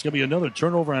 That's going to be another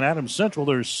turnover on Adams Central.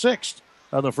 Their 6th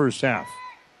of the first half.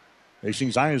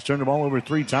 Hastings High has turned the ball over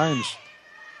 3 times.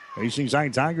 Hastings High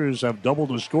Tigers have doubled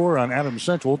the score on Adams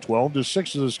Central. 12-6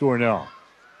 is the score now.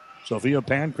 Sophia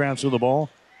Pankratz with the ball.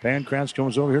 Pankratz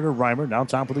comes over here to Reimer. Now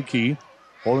top of the key.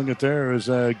 Holding it there is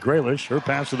Graylish. Her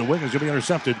pass to the wing is going to be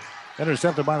intercepted.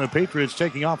 Intercepted by the Patriots.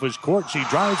 Taking off his court. She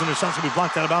drives and it's going to be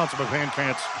blocked out of bounds by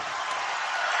Pankratz.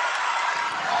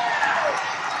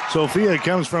 Sophia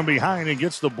comes from behind and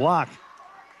gets the block.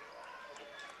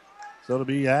 So it'll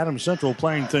be Adams Central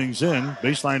playing things in.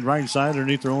 Baseline right side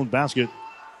underneath their own basket.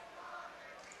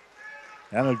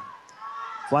 And a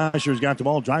Fleischer's got the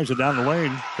ball, drives it down the lane.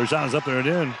 Her shot is up there and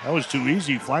in. That was too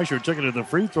easy. Fleischer took it to the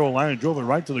free throw line and drove it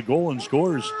right to the goal and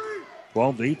scores.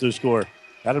 12-8 to score.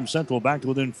 Adams Central back to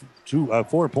within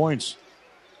 4 points.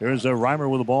 There's Reimer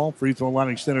with the ball. Free throw line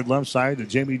extended left side to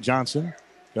Jamie Johnson.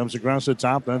 Comes across the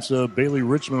top. That's Bailey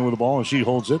Richmond with the ball, and she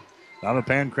holds it. Now to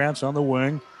Pankratz on the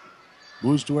wing.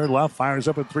 Moves to her left, fires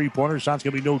up a three-pointer. Shot's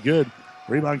going to be no good.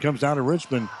 Rebound comes down to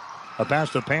Richmond. A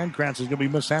pass to Pankratz is going to be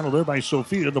mishandled there by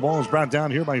Sophia. The ball is brought down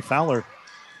here by Fowler.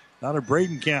 Now to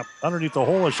Bradenkamp. Underneath the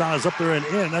hole, a shot is up there and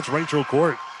in. That's Rachel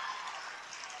Court.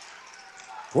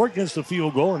 Court gets the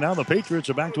field goal, and now the Patriots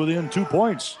are back to within 2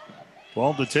 points.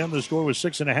 12-10, the score with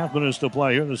 6.5 minutes to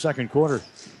play here in the second quarter.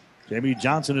 Jamie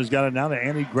Johnson has got it now to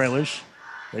Annie Grealish.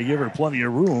 They give her plenty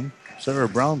of room. Sarah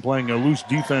Brown playing a loose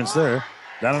defense there.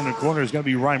 Down in the corner is going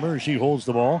to be Reimer. She holds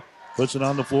the ball, puts it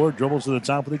on the floor, dribbles to the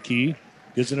top of the key,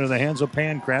 gets it into the hands of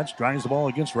Pankratz, drives the ball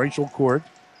against Rachel Court.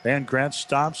 Pankratz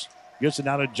stops, gets it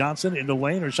out to Johnson in the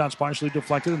lane. Her shot's partially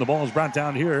deflected, and the ball is brought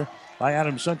down here by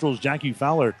Adams Central's Jackie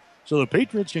Fowler. So the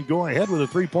Patriots can go ahead with a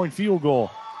 3-point field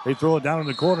goal. They throw it down in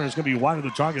the corner. It's going to be wide of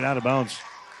the target, out of bounds.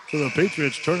 So the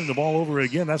Patriots turning the ball over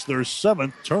again. That's their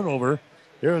 7th turnover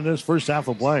here in this first half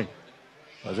of play.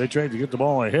 As they try to get the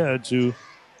ball ahead to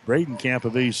Bradenkamp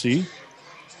of AC.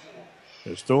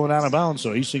 It's thrown out of bounds,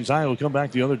 so Hastings High will come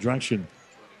back the other direction.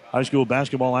 High school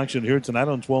basketball action here tonight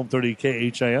on 1230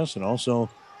 KHIS and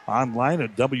also online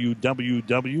at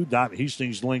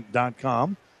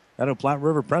www.hastingslink.com and at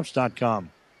PlatteRiverPreps.com.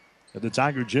 At the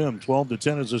Tiger Gym,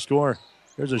 12-10 is the score.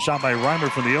 There's a shot by Reimer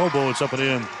from the elbow. It's up and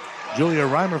in. Julia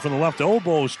Reimer from the left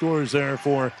elbow scores there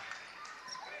for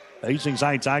the Hastings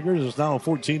High Tigers. It's now a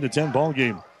 14-10 ball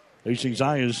game. Hastings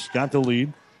High has got the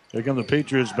lead. Here come the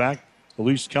Patriots back.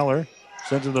 Elise Keller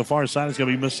sent to the far side. It's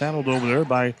going to be mishandled over there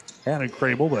by Hannah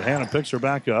Crable, but Hannah picks her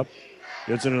back up.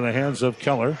 Gets it in the hands of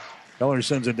Keller. Keller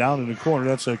sends it down in the corner.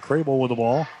 That's a Crable with the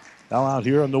ball. Now out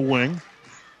here on the wing.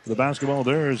 The basketball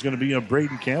there is going to be a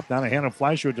Bradenkamp. Now to Hannah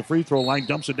Fleischer at the free throw line.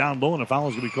 Dumps it down low, and a foul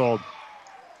is going to be called.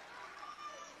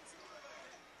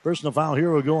 Personal foul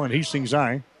here will go on Hastings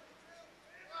High.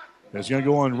 It's going to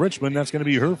go on Richmond. That's going to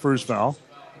be her first foul.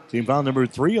 Team foul number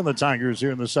 3 on the Tigers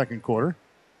here in the second quarter.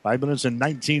 5 minutes and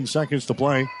 19 seconds to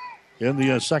play in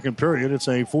the second period. It's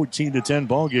a 14-10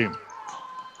 ball game.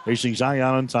 Hastings High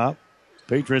out on top.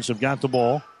 Patriots have got the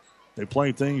ball. They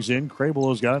play things in. Crable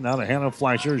has got it now to Hannah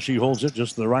Fleischer. She holds it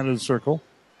just to the right of the circle.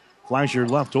 Fleischer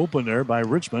left open there by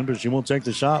Richmond, but she won't take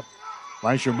the shot.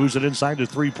 Fleischer moves it inside the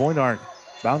three-point arc.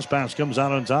 Bounce pass comes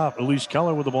out on top. Elise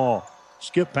Keller with the ball.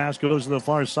 Skip pass goes to the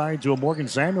far side to a Morgan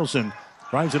Samuelson.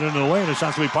 Drives it into the lane. The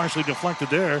shot's going to be partially deflected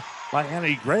there by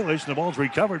Annie Grealish. And the ball's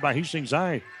recovered by Hastings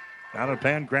High. Now to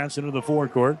Pankratz into the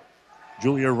forecourt.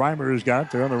 Julia Reimer has got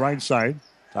it there on the right side.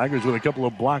 Tigers with a couple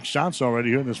of blocked shots already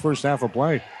here in this first half of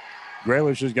play.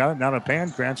 Grealish has got it. Now to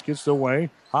Pankratz. Gets the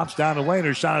way. Hops down the lane.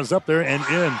 Her shot is up there and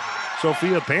in.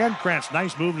 Sophia Pankratz.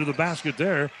 Nice move to the basket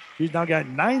there. She's now got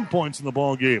 9 points in the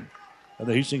ball game. And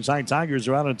the Hastings High Tigers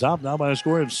are out on top now by a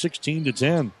score of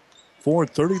 16-10.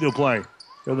 4:30 to play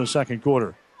in the second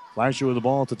quarter. Fleischer with the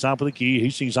ball at the top of the key.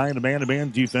 Hastings High in a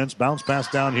man-to-man defense. Bounce pass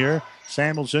down here.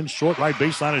 Samuelson, short right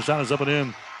baseline. His shot is up and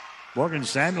in. Morgan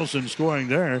Samuelson scoring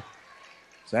there.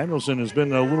 Samuelson has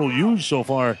been a little used so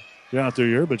far throughout the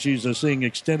year, but she's seeing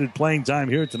extended playing time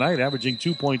here tonight, averaging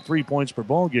 2.3 points per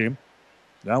ball game.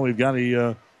 Now we've got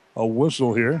a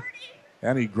whistle here.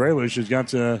 Annie Grealish has got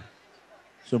some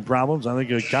problems. I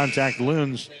think a contact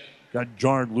lens got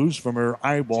jarred loose from her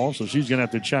eyeball, so she's going to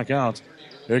have to check out.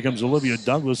 Here comes Olivia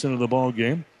Douglas into the ball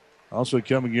game. Also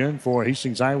coming in for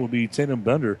Hastings High will be Tatum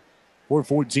Bender.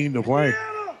 4:14 to play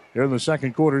here in the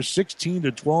second quarter.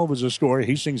 16-12 is the score.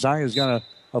 Hastings High has got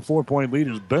a 4-point lead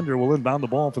as Bender will inbound the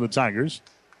ball for the Tigers.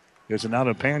 Gets it now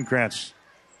to Pankratz.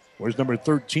 Where's number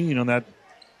 13 on that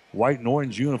white and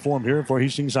orange uniform here for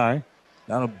Hastings High?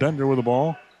 Now to Bender with the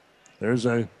ball. There's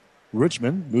a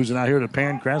Richmond. Moves it out here to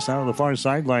Pankratz out on the far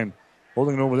sideline.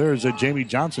 Holding it over there is a Jamie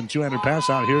Johnson. Two-handed pass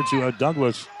out here to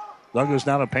Douglas. Douglas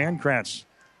now to Pankratz.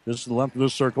 Just to the left of the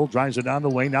circle. Drives it down the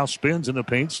lane. Now spins in the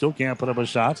paint. Still can't put up a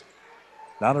shot.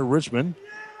 Now to Richmond.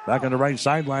 Back on the right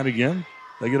sideline again.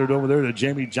 They get it over there to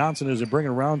Jamie Johnson as they bring it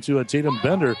around to Tatum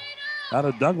Bender. Out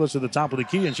of Douglas at the top of the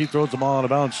key, and she throws the ball out of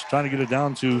bounds, trying to get it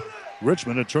down to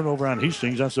Richmond. A turnover on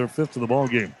Hastings. That's their 5th of the ball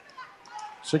game.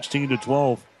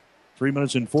 16-12. 3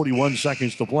 minutes and 41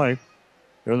 seconds to play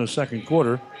here in the second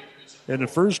quarter. In the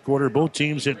first quarter, both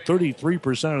teams hit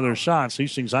 33% of their shots.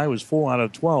 Hastings High was 4 out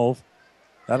of 12.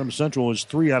 Adams Central was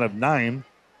 3 out of 9.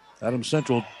 Adams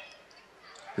Central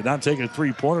did not take a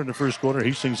three-pointer in the first quarter.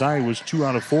 Hastings High was 2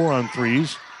 out of 4 on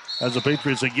threes. As the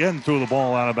Patriots again threw the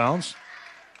ball out of bounds.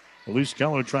 Elise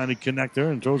Keller trying to connect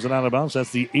there and throws it out of bounds.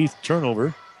 That's the 8th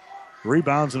turnover.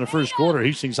 Rebounds in the first quarter.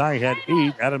 Hastings High had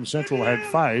 8. Adams Central had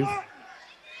 5.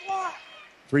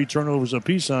 3 turnovers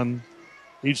apiece on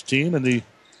each team in the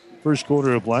first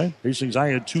quarter of play. Hastings High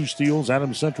had 2 steals.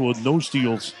 Adams Central with no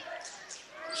steals.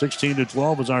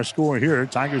 16-12 is our score here.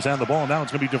 Tigers have the ball. Now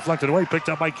it's going to be deflected away. Picked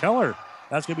up by Keller.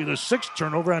 That's going to be the 6th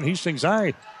turnover on Hastings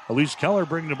High. Elise Keller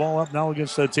bringing the ball up now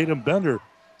against Tatum Bender.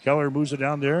 Keller moves it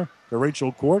down there to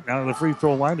Rachel Court. Down to the free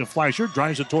throw line to Fleischer.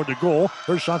 Drives it toward the goal.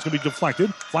 Her shot's going to be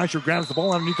deflected. Fleischer grabs the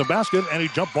ball underneath the basket, and a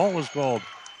jump ball is called.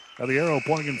 Now the arrow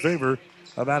pointing in favor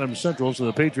of Adams Central, so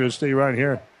the Patriots stay right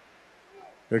here.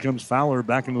 Here comes Fowler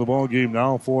back into the ball game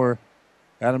now for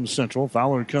Adams Central.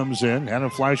 Fowler comes in. Hannah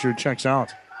Fleischer checks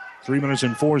out. 3 minutes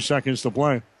and 4 seconds to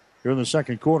play here in the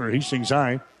second quarter. Hastings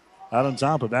High out on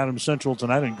top of Adams Central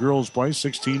tonight in girls play,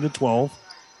 16-12.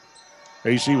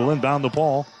 AC will inbound the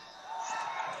ball.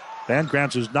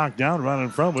 Pancratz is knocked down right in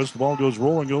front of us. The ball goes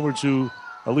rolling over to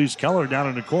Elise Keller down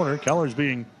in the corner. Keller's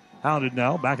being hounded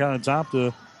now. Back out on top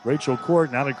to Rachel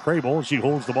Court. Now to Crable. She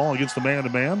holds the ball against the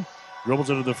man-to-man. Dribbles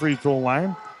into the free throw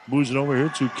line. Moves it over here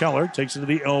to Keller. Takes it to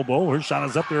the elbow. Her shot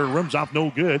is up there. Rims off.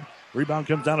 No good. Rebound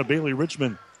comes down to Bailey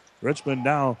Richmond. Richmond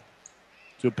now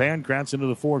to Pancratz into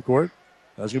the forecourt.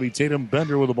 That's going to be Tatum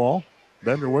Bender with the ball.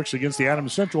 Bender works against the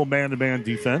Adams Central man-to-man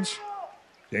defense.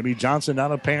 Jamie Johnson now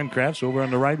to Pancratz over on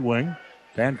the right wing.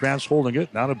 Pancratz holding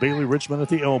it. Now to Bailey Richmond at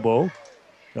the elbow.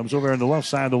 Comes over on the left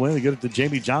side of the wing to get it to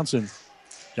Jamie Johnson.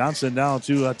 Johnson now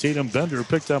to Tatum Bender.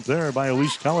 Picked up there by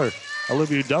Elise Keller.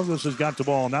 Olivia Douglas has got the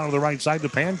ball. Now to the right side to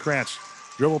Pancratz.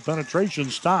 Dribble penetration.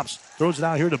 Stops. Throws it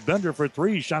out here to Bender for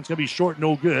 3. Shot's going to be short.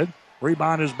 No good.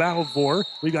 Rebound is battled for.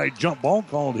 We got a jump ball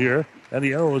called here. And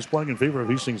the arrow is playing in favor of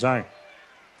Hastings High.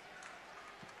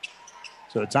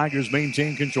 So the Tigers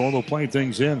maintain control. They'll play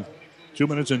things in. 2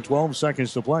 minutes and 12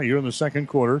 seconds to play here in the second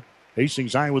quarter.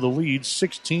 Hastings High with a lead,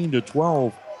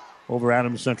 16-12 over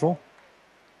Adams Central.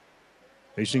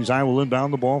 Hastings High will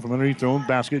inbound the ball from underneath their own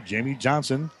basket. Jamie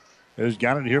Johnson has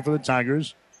got it here for the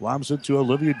Tigers. Lobs it to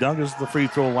Olivia Douglas at the free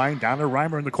throw line. Down to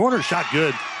Reimer in the corner. Shot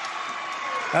good.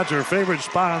 That's her favorite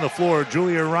spot on the floor.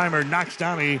 Julia Reimer knocks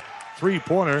down a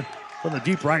three-pointer from the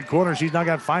deep right corner. She's now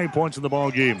got 5 points in the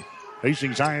ball game.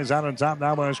 Hastings High is out on top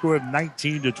now by a score of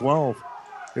 19-12.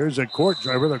 Here's a court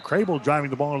driver. The Crable driving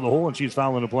the ball into the hole, and she's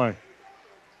fouling the play.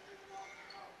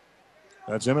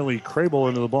 That's Emily Crable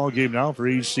into the ball game now for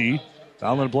AC.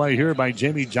 Fouling the play here by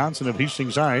Jamie Johnson of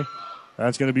Hastings High.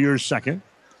 That's going to be her second.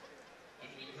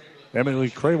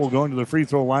 Emily Crable going to the free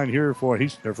throw line here for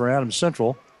Adams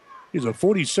Central. He's a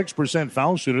 46%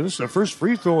 foul shooter. This is the first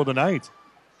free throw of the night.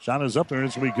 Shot is up there, and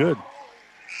it's going to be good.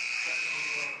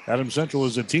 Adams Central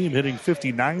is a team hitting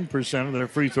 59% of their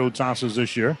free throw tosses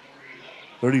this year.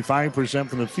 35%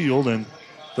 from the field and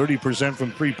 30%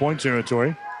 from three-point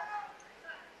territory.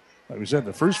 Like we said,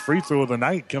 the first free throw of the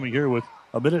night coming here with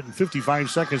 1 minute and 55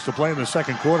 seconds to play in the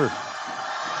second quarter.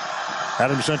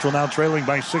 Adams Central now trailing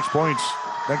by 6 points.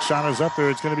 Next shot is up there.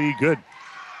 It's going to be good.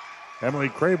 Emily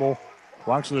Crable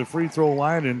walks to the free throw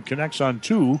line and connects on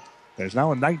 2. There's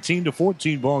now a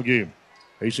 19-14 ball game.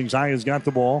 Hastings High has got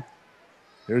the ball.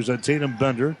 There's a Tatum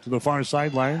Bender to the far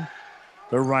sideline.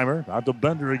 The Reimer out to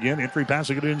Bender again. Entry pass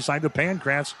to get inside to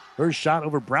Pancratz. Her shot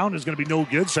over Brown is going to be no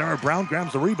good. Sarah Brown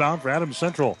grabs the rebound for Adams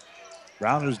Central.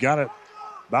 Brown has got it.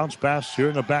 Bounce pass here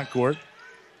in the backcourt.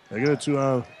 They get it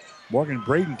to Morgan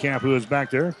Bradenkamp, who is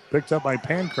back there. Picked up by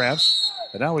Pancratz.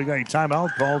 And now we got a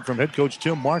timeout called from head coach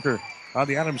Tim Marker on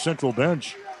the Adams Central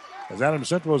bench. As Adams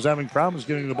Central is having problems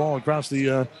getting the ball across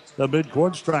the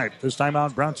mid-court stripe. This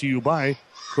timeout brought to you by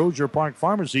Crozier Park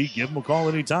Pharmacy. Give them a call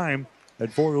anytime at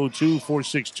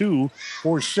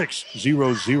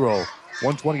 402-462-4600.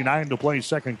 1:29 to play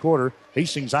second quarter.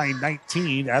 Hastings High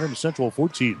 19, Adams Central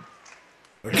 14.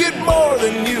 Get more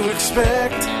than you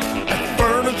expect at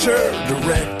Furniture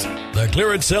Direct. The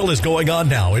clearance sale is going on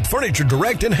now at Furniture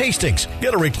Direct in Hastings.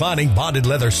 Get a reclining bonded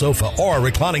leather sofa or a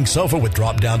reclining sofa with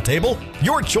drop-down table.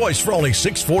 Your choice for only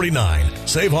 $649.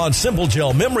 Save on Simple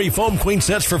Gel Memory Foam Queen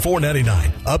Sets for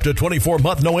 $499. Up to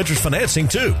 24-month no-interest financing,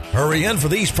 too. Hurry in for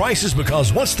these prices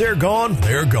because once they're gone,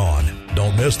 they're gone.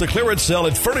 Don't miss the clearance sale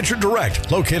at Furniture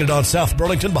Direct, located on South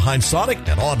Burlington behind Sonic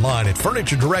and online at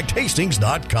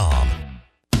FurnitureDirectHastings.com.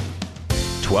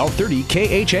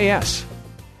 1230 KHAS.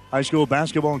 High school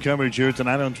basketball coverage here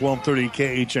tonight on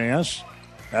 1230 KHAS.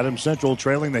 Adams Central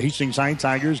trailing the Hastings High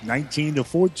Tigers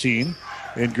 19-14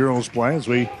 in girls play as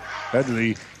we head to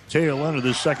the tail end of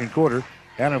this second quarter.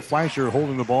 Hannah Fleischer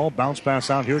holding the ball. Bounce pass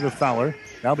out here to Fowler.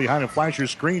 Now behind a Fleischer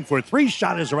screen for 3.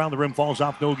 Shot is around the rim. Falls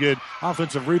off. No good.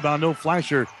 Offensive rebound. No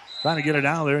Fleischer trying to get it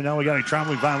out of there. Now we got a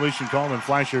traveling violation called, and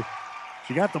Fleischer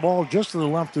She got the ball just to the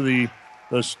left of the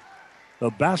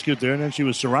basket there, and then she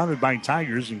was surrounded by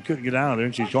Tigers and couldn't get out of there,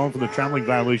 and she's calling for the traveling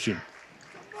violation.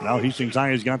 Now Hastings High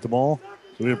has got the ball.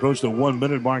 So we approach the 1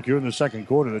 minute mark here in the second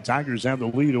quarter. The Tigers have the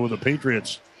lead over the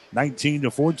Patriots,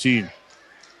 19-14.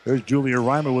 There's Julia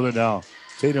Reimer with it now.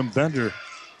 Tatum Bender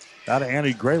out to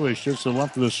Annie Graylish just to the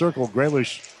left of the circle.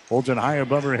 Graylish holds it high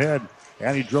above her head.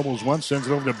 Annie dribbles once, sends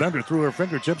it over to Bender through her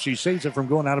fingertips. She saves it from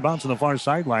going out of bounds on the far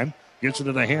sideline. Gets it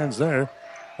in the hands there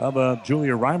of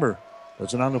Julia Reimer.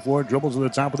 Puts it on the floor, dribbles to the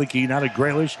top of the key. Now to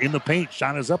Graylish in the paint.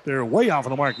 Shot is up there, way off of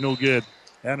the mark, no good.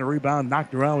 And a rebound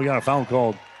knocked around. We got a foul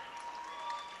called.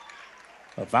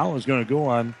 A foul is going to go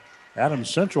on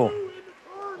Adams Central.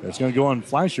 That's going to go on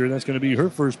Fleischer. That's going to be her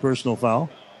first personal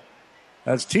foul.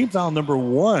 That's team foul number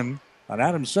 1 on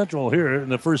Adams Central here in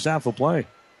the first half of play.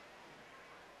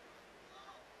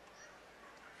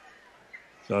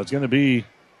 So it's going to be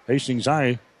Hastings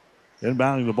High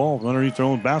inbounding the ball underneath their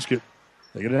own basket.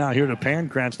 They get it out here to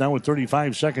Pancratz now with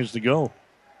 35 seconds to go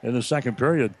in the second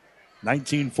period.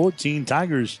 19-14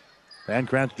 Tigers.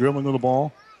 Pancratz dribbling with the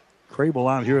ball. Crable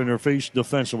out here in her face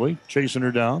defensively, chasing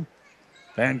her down.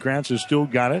 Pancratz has still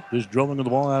got it. Just dribbling with the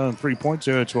ball out on three-point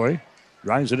territory.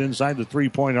 Drives it inside the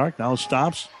three-point arc. Now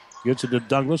stops. Gets it to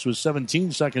Douglas with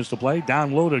 17 seconds to play.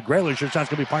 Down low to Graylish. Her shot's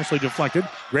going to be partially deflected.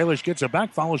 Graylish gets it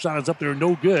back. Follow shot is up there.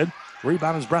 No good.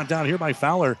 Rebound is brought down here by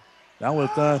Fowler. Now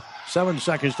with 7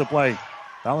 seconds to play.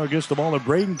 Fowler gets the ball to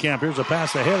Bradenkamp. Here's a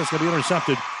pass ahead. It's going to be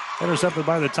intercepted. Intercepted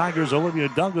by the Tigers. Olivia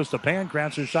Douglas to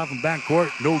Pancratz. Her shot from backcourt.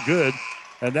 No good.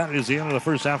 And that is the end of the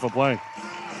first half of play.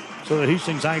 So the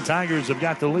Hastings High Tigers have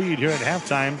got the lead here at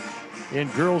halftime in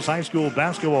girls high school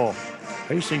basketball.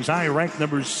 Hastings High ranked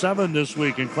number 7 this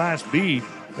week in Class B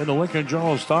in the Lincoln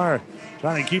Journal-Star,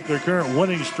 trying to keep their current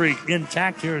winning streak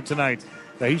intact here tonight.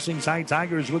 The Hastings High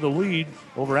Tigers with a lead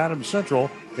over Adams Central.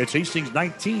 It's Hastings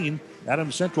 19,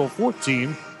 Adams Central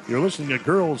 14. You're listening to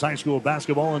girls high school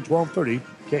basketball on 1230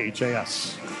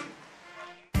 KHAS.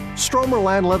 Stromer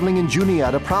Land Leveling in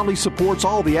Juniata proudly supports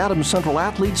all the Adams Central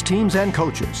athletes, teams, and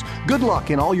coaches. Good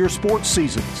luck in all your sports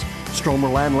seasons. Stromer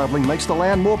Land Leveling makes the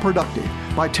land more productive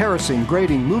by terracing,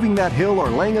 grading, moving that hill, or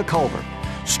laying a culvert.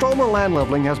 Stromer Land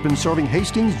Leveling has been serving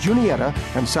Hastings, Juniata,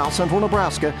 and South Central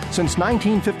Nebraska since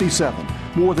 1957.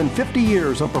 More than 50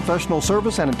 years of professional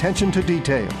service and attention to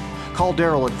detail. Call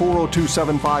Darrell at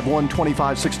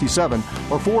 402-751-2567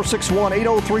 or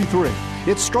 461-8033.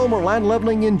 It's Stromer Land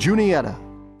Leveling in Juniata.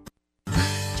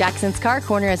 Jackson's Car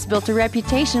Corner has built a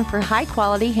reputation for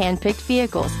high-quality hand-picked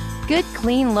vehicles. Good,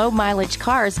 clean, low-mileage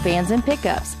cars, vans, and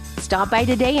pickups. Stop by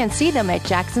today and see them at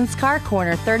Jackson's Car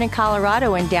Corner, 3rd and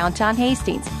Colorado in downtown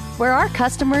Hastings, where our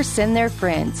customers send their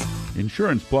friends.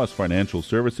 Insurance Plus Financial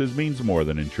Services means more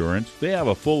than insurance. They have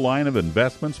a full line of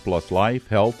investments plus life,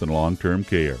 health, and long-term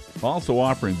care. Also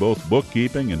offering both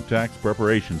bookkeeping and tax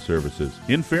preparation services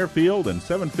in Fairfield and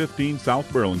 715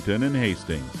 South Burlington in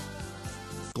Hastings.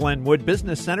 Glenwood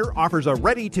Business Center offers a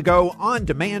ready-to-go,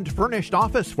 on-demand furnished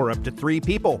office for up to 3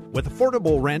 people with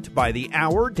affordable rent by the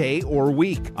hour, day, or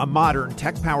week. A modern,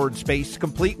 tech-powered space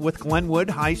complete with Glenwood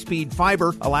high-speed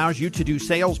fiber allows you to do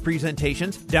sales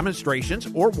presentations, demonstrations,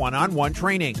 or one-on-one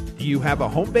training. Do you have a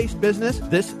home-based business?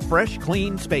 This fresh,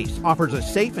 clean space offers a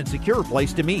safe and secure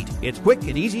place to meet. It's quick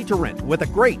and easy to rent with a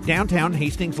great downtown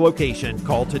Hastings location.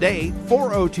 Call today,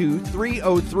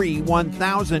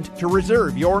 402-303-1000 to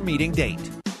reserve your meeting date.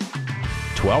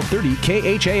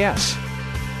 1230 KHAS.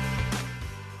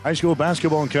 High school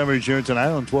basketball coverage here tonight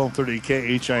on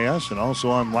 1230 KHAS and also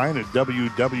online at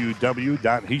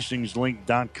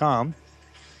www.hastingslink.com.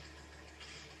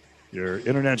 Your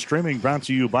internet streaming brought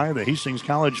to you by the Hastings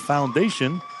College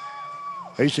Foundation.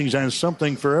 Hastings has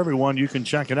something for everyone. You can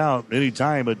check it out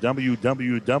anytime at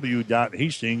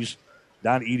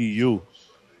www.hastings.edu.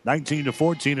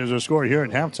 19-14 is the score here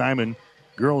at halftime in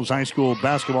girls high school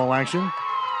basketball action.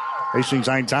 Hastings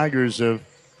High Tigers have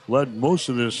led most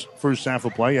of this first half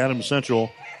of play. Adams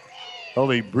Central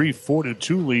held a brief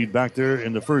 4-2 lead back there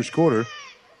in the first quarter.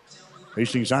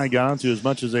 Hastings High got onto as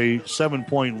much as a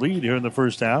 7-point lead here in the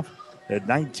first half at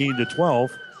 19-12.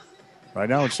 Right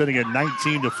now it's sitting at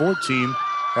 19-14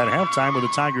 at halftime with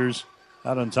the Tigers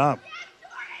out on top.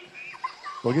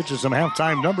 We'll get you some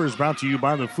halftime numbers brought to you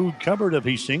by the Food Cupboard of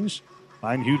Hastings.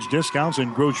 Find huge discounts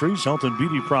in groceries, health and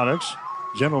beauty products,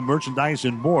 general merchandise,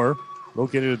 and more.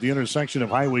 Located at the intersection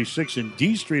of Highway 6 and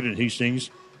D Street in Hastings.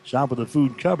 Shop at the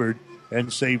Food Cupboard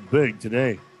and save big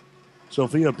today.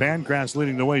 Sophia Pancratz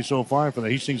leading the way so far for the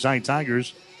Hastings High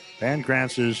Tigers.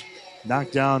 Pancratz has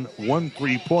knocked down 1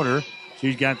 3-pointer.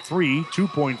 She's got 3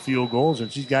 2-point field goals,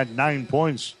 and she's got 9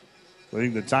 points.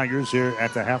 Leading the Tigers here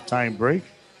at the halftime break.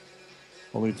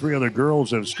 Only 3 other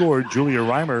girls have scored. Julia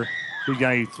Reimer, she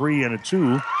got a 3 and a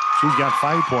 2. She's got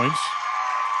 5 points.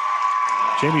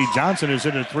 Jamie Johnson is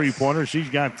in a 3-pointer. She's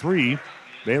got 3.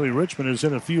 Bailey Richmond is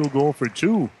in a field goal for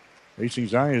 2.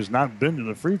 Hastings High has not been to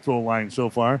the free throw line so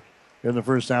far in the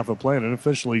first half of play, and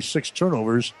officially 6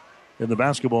 turnovers in the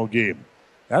basketball game.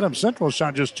 Adams Central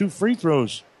shot just 2 free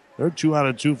throws. They're 2 out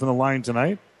of 2 from the line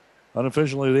tonight.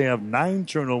 Unofficially, they have 9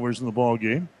 turnovers in the ball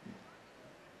game.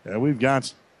 And we've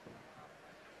got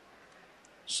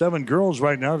 7 girls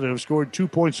right now that have scored 2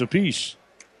 points apiece.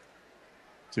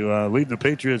 To lead the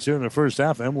Patriots here in the first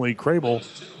half, Emily Crable,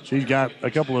 she's got a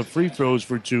couple of free throws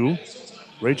for 2.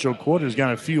 Rachel Court has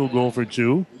got a field goal for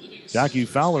 2. Jackie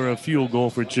Fowler, a field goal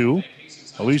for 2.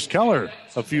 Elise Keller,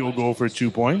 a field goal for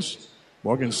 2 points.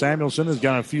 Morgan Samuelson has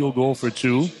got a field goal for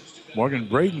 2. Morgan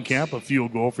Bradenkamp, a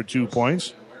field goal for 2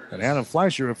 points. And Hannah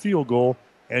Fleischer, a field goal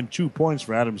and 2 points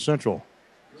for Adams Central.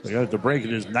 So you got to break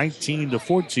it is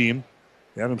 19-14.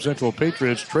 The Adams Central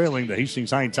Patriots trailing the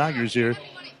Hastings High Tigers here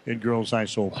in girls high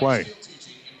school play.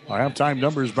 Our halftime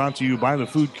numbers brought to you by the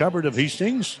Food Cupboard of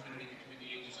Hastings.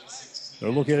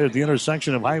 They're located at the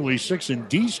intersection of Highway 6 and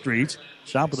D Street.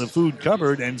 Shop at the Food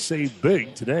Cupboard and save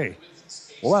big today.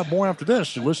 We'll have more after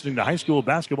this. You're listening to high school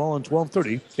basketball on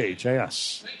 1230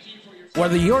 KHAS.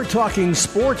 Whether you're talking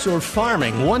sports or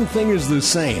farming, one thing is the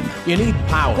same. You need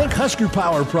power. Think Husker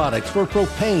Power products for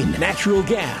propane, natural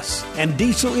gas, and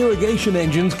diesel irrigation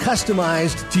engines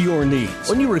customized to your needs.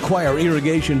 When you require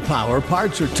irrigation power,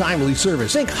 parts, or timely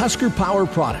service, think Husker Power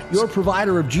products, your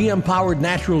provider of GM-powered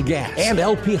natural gas and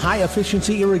LP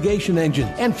high-efficiency irrigation engine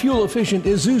and fuel-efficient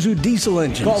Isuzu diesel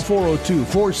engines. Call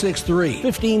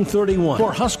 402-463-1531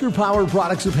 for Husker Power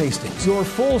products of Hastings, your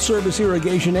full-service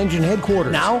irrigation engine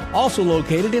headquarters. Now, also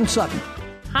located in Sutton.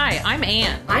 Hi, I'm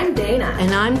Ann. I'm Dana.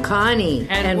 And I'm Connie.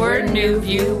 And we're New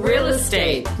View Real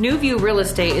Estate. New View Real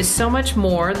Estate is so much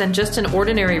more than just an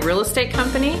ordinary real estate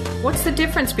company. What's the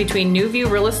difference between New View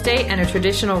Real Estate and a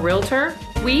traditional realtor?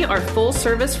 We are full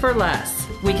service for less.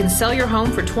 We can sell your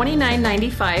home for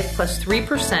 $29.95 plus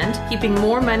 3%, keeping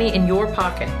more money in your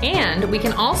pocket. And we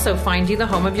can also find you the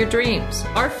home of your dreams.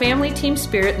 Our family team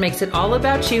spirit makes it all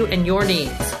about you and your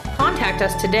needs. Contact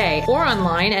us today or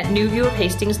online at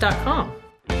newviewofhastings.com.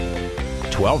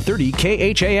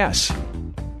 1230 KHAS.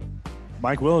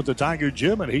 Mike Will at the Tiger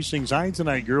Gym at Hastings High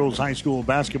tonight. Girls high school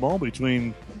basketball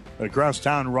between the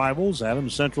crosstown rivals.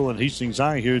 Adams Central and Hastings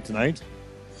High here tonight.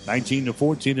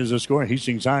 19-14 is the score.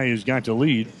 Hastings High has got to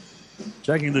lead.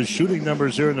 Checking the shooting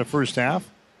numbers here in the first half.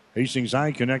 Hastings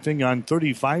High connecting on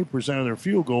 35% of their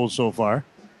field goals so far.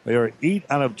 They are 8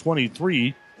 out of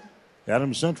 23.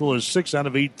 Adams Central is 6 out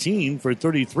of 18 for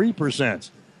 33%.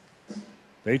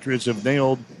 Patriots have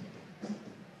nailed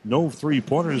no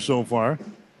 3-pointers so far.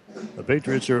 The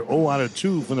Patriots are 0 out of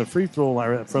 2 from the free throw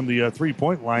line, from the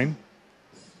 3-point line.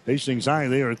 Hastings High,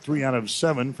 they are 3 out of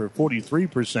 7 for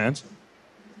 43%.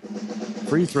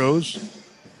 Free throws.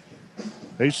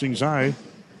 Hastings High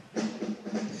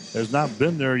has not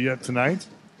been there yet tonight.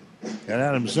 And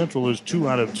Adams Central is 2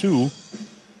 out of 2.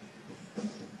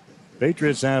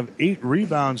 Patriots have 8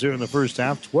 rebounds here in the first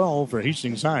half, 12 for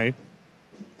Hastings High.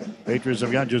 Patriots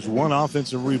have got just 1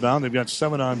 offensive rebound. They've got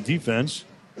 7 on defense.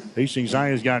 Hastings High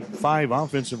has got 5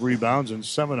 offensive rebounds and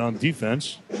 7 on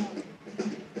defense.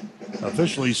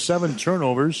 Officially 7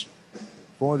 turnovers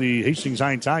for the Hastings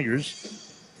High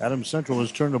Tigers. Adams Central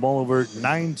has turned the ball over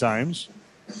 9 times.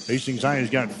 Hastings High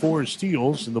has got 4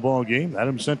 steals in the ball game.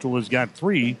 Adams Central has got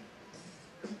 3.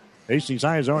 Hastings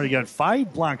High has already got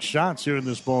 5 blocked shots here in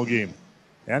this ball game.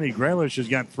 Annie Graylish has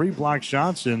got 3 blocked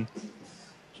shots, and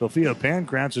Sophia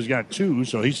Pankratz has got 2.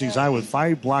 So Hastings High with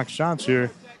 5 blocked shots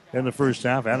here in the first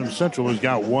half. Adams Central has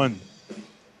got 1.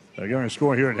 They're going to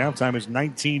score here at halftime is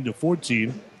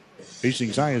 19-14.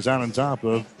 Hastings High is out on top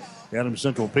of the Adams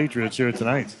Central Patriots here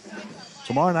tonight.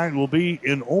 Tomorrow night will be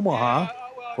in Omaha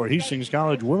for Hastings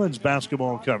College women's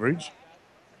basketball coverage.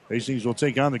 Hastings will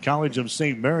take on the College of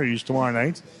St. Mary's tomorrow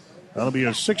night. That'll be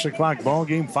a 6 o'clock ball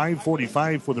game,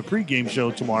 5:45 for the pregame show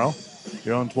tomorrow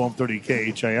here on 1230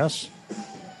 KHAS.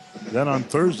 Then on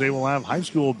Thursday, we'll have high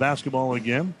school basketball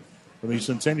again for the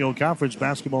Centennial Conference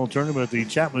basketball tournament at the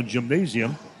Chapman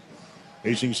Gymnasium.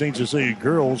 Hastings St. Cecilia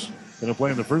girls going to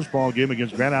play in the first ball game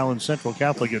against Grand Island Central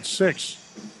Catholic at 6,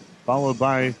 followed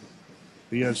by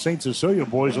the St. Cecilia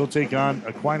boys will take on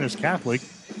Aquinas Catholic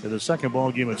in the second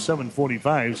ball game at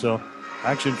 7:45. So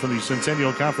action from the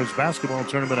Centennial Conference basketball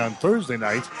tournament on Thursday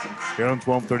night here on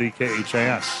 1230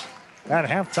 KHAS. At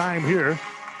halftime here,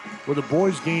 with the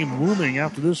boys game looming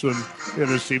after this one here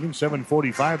this evening,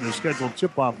 7:45 the scheduled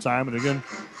tip-off time. And again,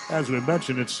 as we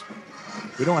mentioned,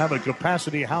 we don't have a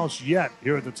capacity house yet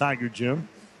here at the Tiger Gym.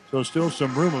 So still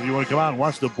some room if you want to come out and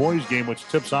watch the boys game, which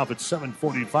tips off at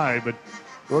 7:45. But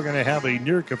we're going to have a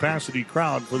near-capacity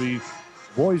crowd for the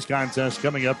boys contest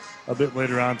coming up a bit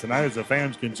later on tonight as the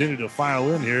fans continue to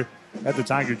file in here at the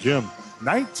Tiger Gym.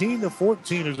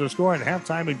 19-14 is the score at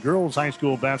halftime in girls high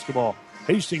school basketball.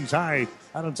 Hastings High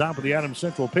out on top of the Adams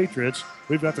Central Patriots.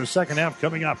 We've got the second half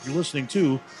coming up. You're listening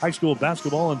to high school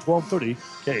basketball on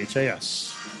 1230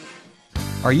 KHAS.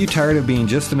 Are you tired of being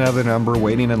just another number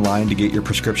waiting in line to get your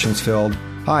prescriptions filled?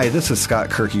 Hi, this is Scott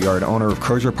Kierkegaard, owner of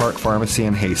Crozier Park Pharmacy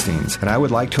in Hastings, and I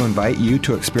would like to invite you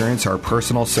to experience our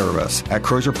personal service. At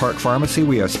Crozier Park Pharmacy,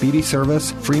 we have speedy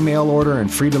service, free mail order,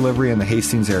 and free delivery in the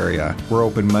Hastings area. We're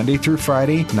open Monday through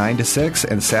Friday, 9 to 6,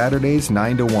 and Saturdays,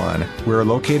 9 to 1. We're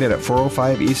located at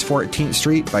 405 East 14th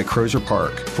Street by Crozier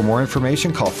Park. For more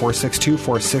information, call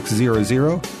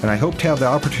 462-4600, and I hope to have the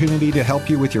opportunity to help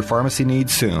you with your pharmacy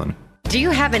needs soon. Do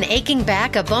you have an aching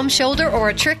back, a bum shoulder, or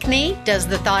a trick knee? Does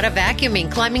the thought of vacuuming,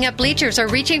 climbing up bleachers, or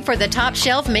reaching for the top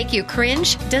shelf make you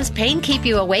cringe? Does pain keep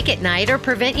you awake at night or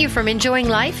prevent you from enjoying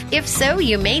life? If so,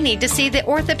 you may need to see the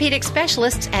orthopedic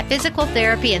specialists at Physical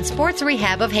Therapy and Sports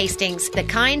Rehab of Hastings. The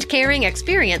kind, caring,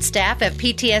 experienced staff of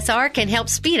PTSR can help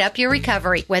speed up your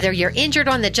recovery. Whether you're injured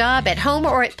on the job, at home,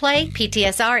 or at play,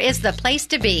 PTSR is the place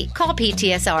to be. Call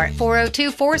PTSR at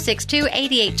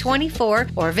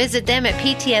 402-462-8824 or visit them at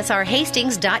PTSRHastings.com.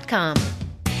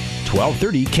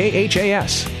 1230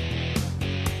 KHAS.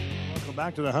 Welcome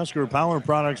back to the Husker Power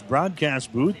Products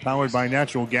broadcast booth, powered by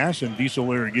natural gas and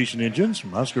diesel irrigation engines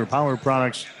from Husker Power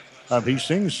Products of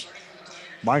Hastings.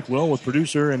 Mike Will with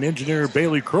producer and engineer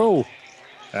Bailey Crow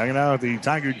hanging out at the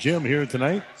Tiger Gym here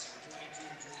tonight.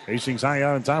 Hastings High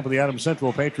out on top of the Adams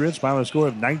Central Patriots by a score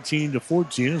of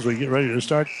 19-14 as we get ready to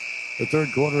start the third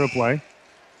quarter of play.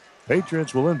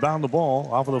 Patriots will inbound the ball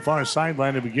off of the far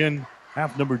sideline to begin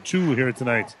half number 2 here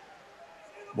tonight.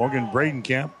 Morgan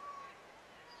Bradenkamp.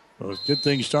 Well, good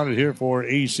thing started here for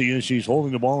AC as she's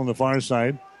holding the ball on the far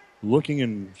side, looking,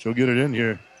 and she'll get it in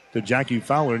here to Jackie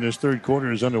Fowler, and this third quarter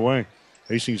is underway.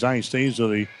 Hastings High stays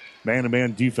with the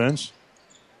man-to-man defense.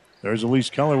 There's Elise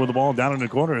Keller with the ball down in the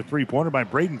corner. A three-pointer by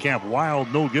Bradenkamp.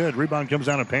 Wild, no good. Rebound comes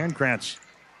down to Pankratz.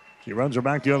 She runs her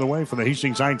back the other way for the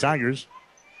Hastings High Tigers.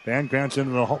 Pankratz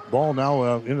into the ball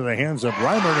now into the hands of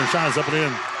Reimer. Her shot is up and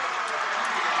in.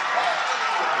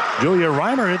 Julia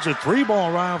Reimer hits a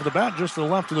three-ball right off the bat just to the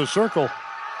left of the circle.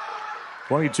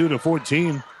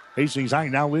 22-14. Hastings High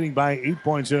now leading by 8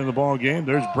 points into the ball game.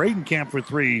 There's Bradenkamp for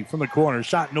three from the corner.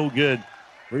 Shot no good.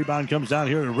 Rebound comes down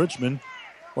here to Richmond,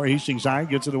 where Hastings High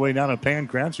gets it away down to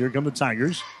Pankratz. Here come the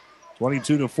Tigers.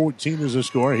 22-14 is the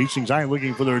score. Hastings High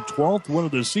looking for their 12th win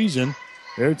of the season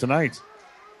there tonight.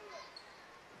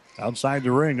 Outside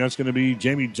the ring, that's going to be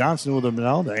Jamie Johnson with them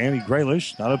now. To Annie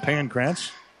Graylish, not a Pankratz.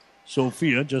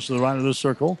 Sophia just to the right of the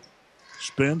circle.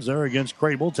 Spins there against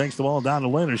Crable. Takes the ball down the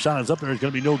lane. Her shot is up there. It's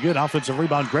going to be no good. Offensive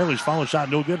rebound, Graylish. Follow shot,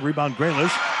 no good. Rebound,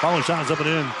 Graylish. Follow shot is up and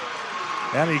in.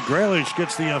 Annie Graylish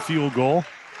gets the field goal.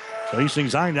 So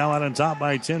Hastings High now out on top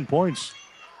by 10 points.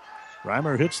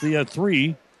 Reimer hits the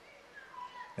three.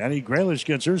 Annie Graylish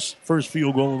gets her first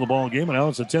field goal of the ball game, and now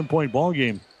it's a 10-point ball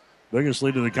game. Biggest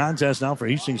lead of the contest now for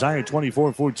Hastings High at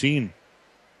 24-14.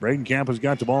 Bradenkamp has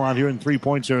got the ball out here in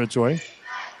 3-point territory.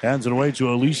 Hands it away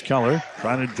to Elise Keller.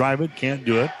 Trying to drive it, can't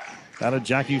do it. Out of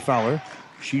Jackie Fowler.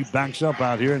 She backs up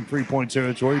out here in 3-point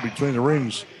territory between the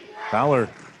rings. Fowler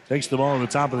takes the ball to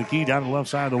the top of the key down the left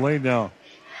side of the lane now.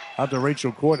 Out to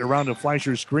Rachel Court around the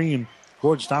Fleischer screen.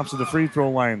 Court stops at the free throw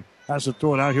line. Has to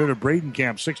throw it out here to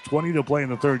Bradenkamp. 6:20 to play in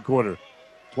the third quarter.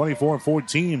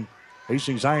 24-14.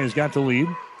 Hastings High has got the lead.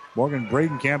 Morgan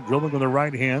Bradenkamp dribbling with the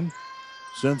right hand.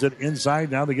 Sends it inside.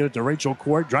 Now they get it to Rachel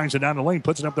Court. Drives it down the lane.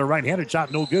 Puts it up there right-handed.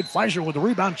 Shot no good. Fleischer with the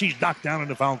rebound. She's knocked down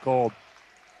and the foul called.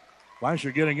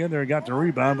 Fleischer getting in there and got the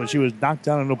rebound, but she was knocked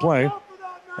down in the play.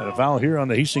 And a foul here on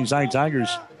the Hastings High Tigers.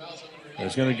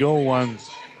 It's going to go on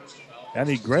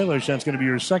Annie Graylish. That's going to be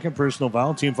her second personal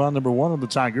foul. Team foul number 1 of the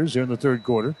Tigers here in the third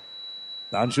quarter.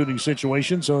 Non-shooting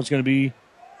situation, so it's going to be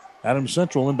Adams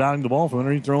Central inbounding the ball from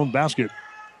underneath their own basket.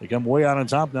 They come way out on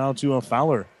top now to a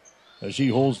Fowler. As she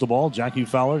holds the ball, Jackie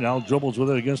Fowler now dribbles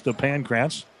with it against the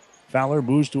Pankratz. Fowler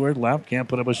moves to her left, can't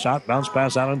put up a shot. Bounce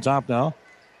pass out on top now.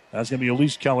 That's going to be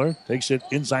Elise Keller. Takes it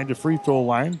inside the free throw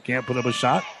line. Can't put up a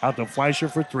shot. Out to Fleischer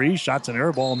for three. Shots an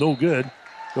air ball, no good.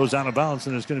 Goes out of bounds,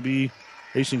 and it's going to be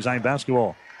Hastings High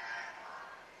basketball.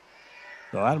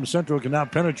 So Adams Central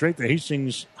cannot penetrate the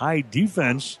Hastings High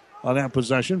defense on that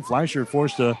possession. Fleischer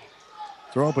forced to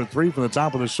throw up a three from the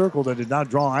top of the circle that did not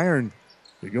draw iron.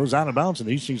 It goes out of bounds, and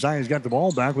Hastings High has got the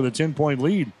ball back with a 10-point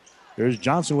lead. There's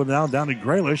Johnson with it now down to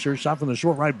Graylish. Her shot from the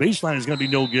short right baseline is going to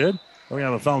be no good. We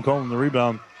have a foul call on the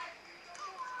rebound.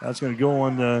 That's going to go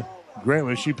on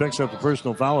Graylish. She picks up the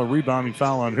personal foul, a rebounding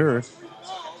foul on her.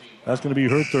 That's going to be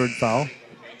her third foul.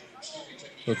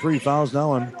 So 3 fouls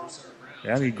now on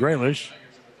Annie Graylish.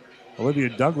 Olivia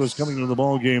Douglas coming to the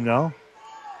ball game now.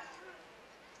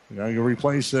 Now you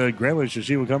replace Graylish as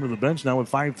she will come to the bench now with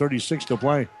 5:36 to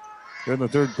play here in the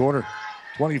third quarter.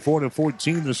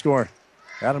 24-14 the score.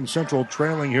 Adams Central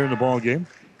trailing here in the ball game.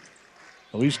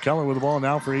 Elise Keller with the ball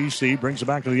now for EC. Brings it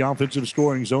back to the offensive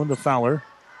scoring zone to Fowler.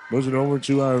 Moves it over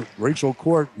to Rachel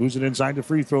Court. Moves it inside the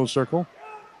free throw circle.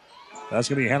 That's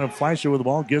going to be Hannah Fleischer with the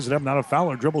ball. Gives it up now to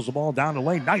Fowler. Dribbles the ball down the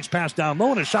lane. Nice pass down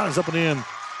low, and a shot is up and in.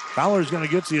 Fowler's going to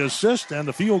get the assist, and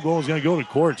the field goal is going to go to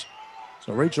Court.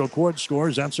 So Rachel Court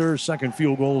scores. That's her second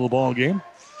field goal of the ball game.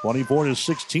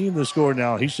 24-16 the score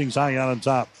now. Hastings High out on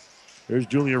top. There's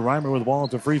Julia Reimer with the ball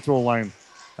at the free throw line.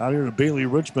 Out here to Bailey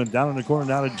Richmond. Down in the corner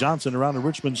now to Johnson around the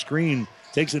Richmond screen.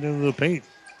 Takes it into the paint.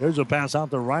 There's a pass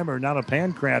out to Reimer. Now to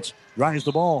Pankratz. Drives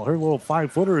the ball. Her little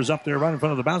 5-footer is up there right in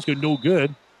front of the basket. No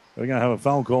good. They're going to have a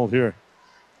foul called here.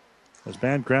 As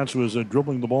Pankratz was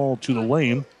dribbling the ball to the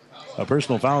lane. A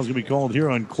personal foul is going to be called here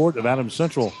on Court of Adams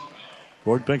Central.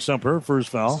 Court picks up her first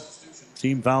foul.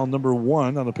 Team foul number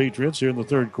 1 on the Patriots here in the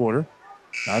third quarter.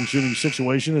 Non-shooting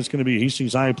situation. It's going to be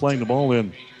Hastings High playing the ball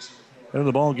in. And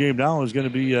the ball game now is going to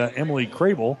be Emily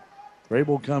Crable.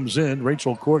 Crable comes in.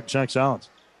 Rachel Court checks out.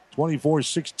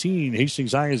 24-16.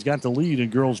 Hastings High has got the lead in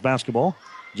girls basketball.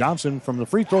 Johnson from the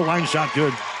free throw line, shot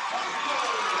good.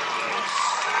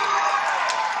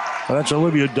 Well, that's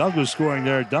Olivia Douglas scoring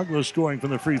there. Douglas scoring from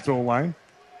the free throw line.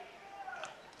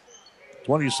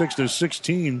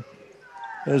 26-16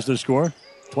 is the score.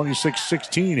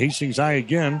 26-16. Hastings High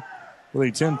again with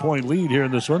a 10-point lead here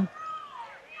in this one.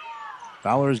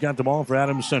 Fowler's got the ball for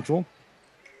Adams Central.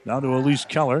 Now to Elise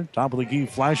Keller. Top of the key.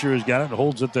 Fleischer has got it and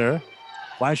holds it there.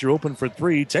 Fleischer open for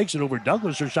 3. Takes it over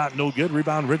Douglas. Her shot no good.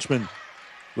 Rebound Richmond.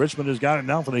 Richmond has got it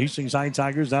now for the Hastings High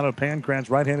Tigers. Now to Pankratz.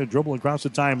 Right-handed dribble across the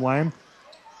timeline.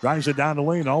 Drives it down the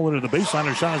lane. All into the baseline.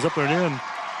 Her shot is up there and in.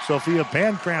 Sophia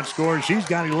Pankratz scores. She's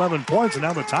got 11 points. And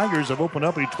now the Tigers have opened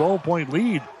up a 12-point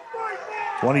lead.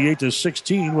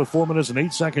 28-16 with 4 minutes and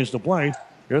 8 seconds to play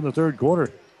here in the third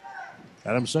quarter.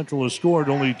 Adams Central has scored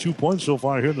only 2 points so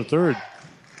far here in the third.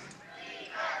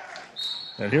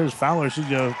 And here's Fowler. She's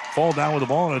going to fall down with the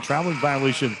ball in a traveling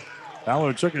violation.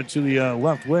 Fowler took it to the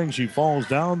left wing. She falls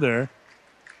down there.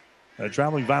 A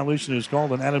traveling violation is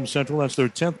called on Adams Central. That's their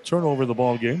 10th turnover of the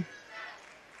ball game.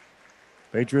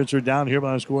 Patriots are down here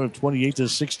by a score of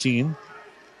 28-16.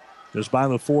 Just by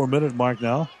the 4-minute mark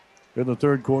now in the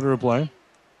third quarter of play.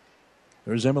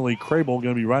 There's Emily Crable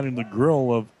going to be riding the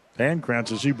grill of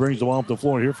Pankratz as he brings the ball up the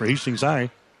floor here for Hastings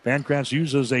High. Pankratz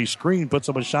uses a screen, puts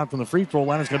up a shot from the free throw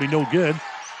line. It's going to be no good.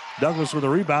 Douglas with a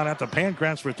rebound after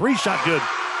Pankratz for 3. Shot good.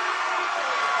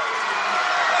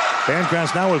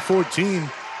 Pankratz now with 14.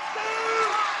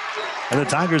 And the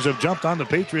Tigers have jumped on the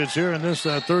Patriots here in this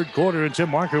third quarter. And Tim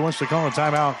Marker wants to call a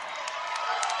timeout.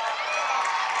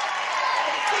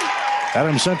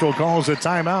 Adams Central calls a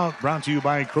timeout. Brought to you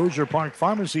by Crozier Park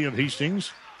Pharmacy of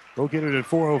Hastings. Located at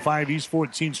 405 East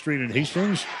 14th Street in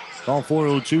Hastings. Call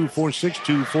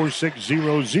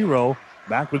 402-462-4600.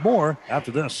 Back with more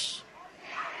after this.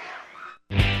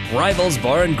 Rivals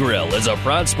Bar and Grill is a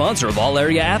proud sponsor of all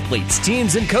area athletes,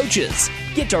 teams, and coaches.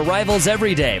 Get to Rivals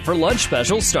every day for lunch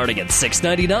specials starting at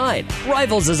 $6.99.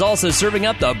 Rivals is also serving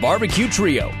up the Barbecue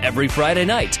Trio every Friday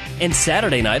night, and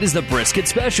Saturday night is the Brisket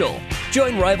Special.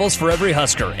 Join Rivals for every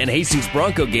Husker and Hastings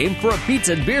Bronco game for a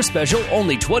pizza and beer special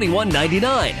only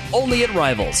 $21.99. Only at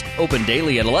Rivals. Open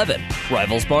daily at 11.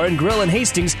 Rivals Bar and Grill in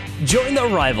Hastings. Join the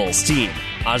Rivals team.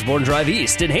 Osborne Drive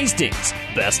East in Hastings.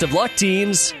 Best of luck,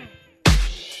 teams.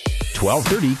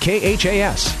 1230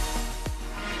 KHAS.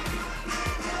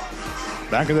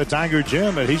 Back at the Tiger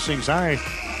Gym at Hastings High.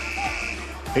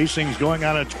 Hastings going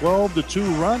on a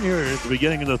 12-2 run here at the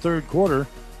beginning of the third quarter.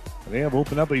 They have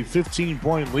opened up a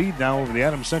 15-point lead now over the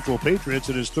Adams Central Patriots.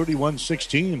 It is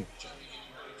 31-16.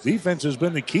 Defense has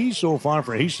been the key so far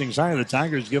for Hastings High. The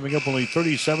Tigers giving up only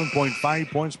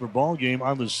 37.5 points per ball game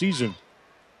on the season.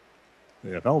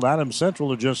 They have held Adams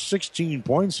Central to just 16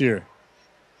 points here,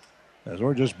 as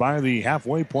we're just by the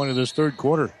halfway point of this third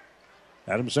quarter.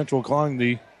 Adams Central calling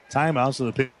the timeout,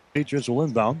 so the Patriots will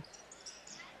inbound.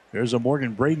 There's a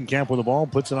Morgan Bradenkamp with the ball,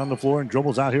 puts it on the floor and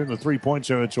dribbles out here in the three-point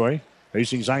territory.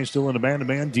 Hastings High still in a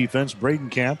man-to-man defense.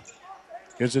 Bradenkamp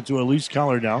gets it to Elise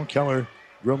Keller now. Keller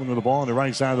dribbling with the ball on the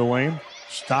right side of the lane.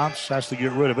 Stops, has to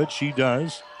get rid of it. She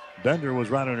does. Bender was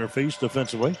right on her face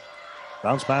defensively.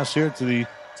 Bounce pass here to the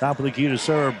top of the key to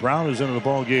Sarah Brown, who's into the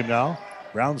ball game now.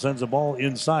 Brown sends the ball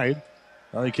inside.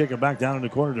 Now they kick it back down in the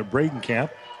corner to Bradenkamp.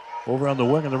 Over on the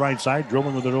wing on the right side,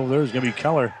 dribbling with it over there is going to be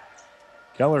Keller.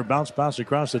 Keller bounce pass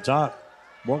across the top.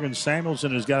 Morgan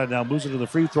Samuelson has got it now. Moves it to the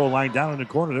free throw line down in the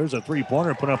corner. There's a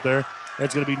three-pointer put up there.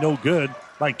 That's going to be no good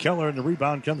by Keller, and the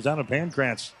rebound comes down to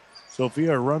Pancratz.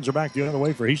 Sophia runs her back the other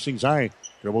way for Hastings High.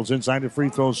 Dribbles inside the free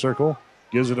throw circle.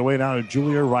 Gives it away now to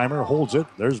Julia Reimer. Holds it.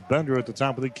 There's Bender at the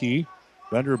top of the key.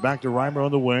 Bender back to Reimer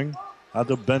on the wing. Out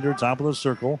to Bender, top of the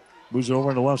circle. Moves it over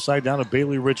on the left side down to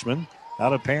Bailey Richmond.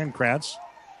 Out of Pancratz.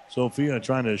 Sophia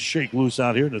trying to shake loose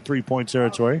out here in the three-point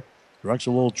territory. Directs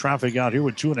a little traffic out here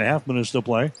with 2.5 minutes to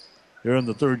play. Here in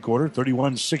the third quarter,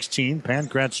 31-16.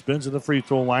 Pancratz spins at the free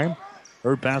throw line.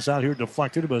 Her pass out here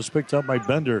deflected, but it's picked up by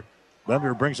Bender.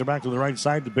 Bender brings her back to the right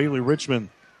side to Bailey Richmond.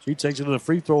 She takes it to the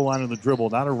free throw line in the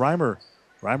dribble. Now to Reimer.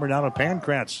 Reimer down to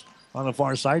Pancratz. On the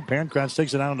far side, Pancratz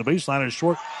takes it out on the baseline. A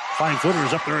short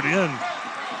 5-footer up there at the end.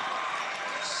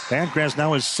 Pancratz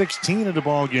now is 16 in the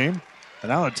ball game. And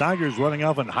now the Tigers running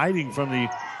off and hiding from the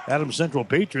Adams Central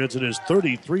Patriots. It is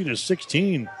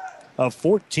 33-16. A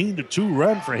 14-2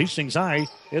 run for Hastings High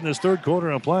in this third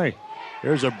quarter of play.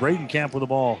 There's a Bradenkamp with the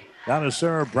ball. Down to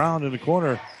Sarah Brown in the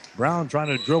corner. Brown trying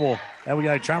to dribble. And we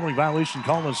got a traveling violation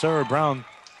called on Sarah Brown.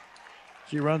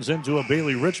 She runs into a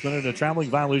Bailey Richmond, and a traveling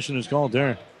violation is called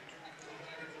there.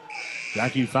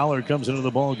 Jackie Fowler comes into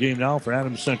the ball game now for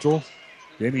Adams Central.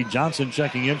 Jamie Johnson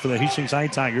checking in for the Hastings High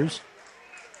Tigers.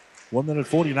 1 minute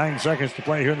 49 seconds to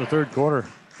play here in the third quarter.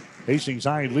 Hastings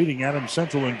High leading Adams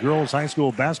Central in girls high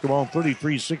school basketball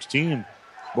 33-16.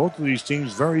 Both of these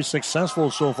teams very successful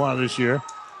so far this year.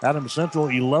 Adams Central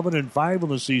 11-5 in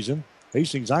the season.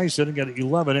 Hastings High sitting at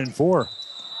 11-4.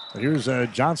 But here's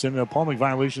Johnson. A palming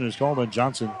violation is called on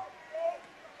Johnson.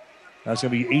 That's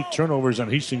going to be 8 turnovers on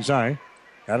Hastings High.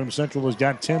 Adams Central has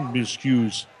got 10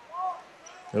 miscues.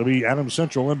 It'll be Adams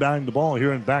Central inbounding the ball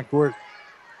here in backcourt.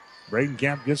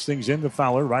 Bradenkamp gets things into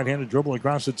Fowler. Right-handed dribble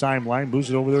across the timeline. Moves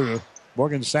it over there to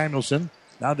Morgan Samuelson.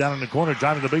 Now down in the corner,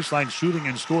 driving the baseline, shooting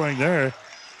and scoring there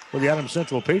for the Adams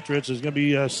Central Patriots is going to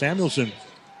be Samuelson.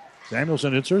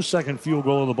 Samuelson hits her second field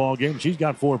goal of the ball game. She's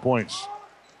got 4 points.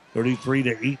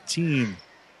 33-18.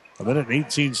 A minute and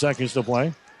 18 seconds to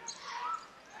play.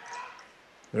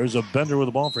 There's a Bender with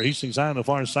the ball for Hastings High on the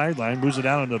far sideline. Moves it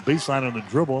down on the baseline on the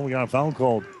dribble. We got a foul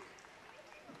called.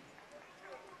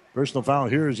 Personal foul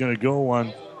here is going to go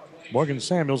on Morgan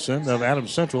Samuelson of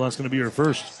Adams Central. That's going to be her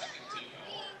first.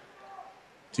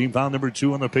 Team foul number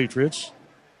 2 on the Patriots.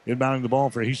 Inbounding the ball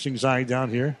for Hastings High down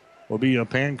here will be a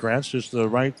Pancratz, just to the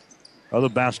right of the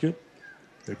basket.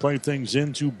 They play things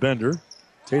into Bender.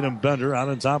 Tatum Bender out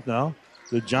on top now.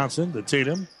 To Johnson, to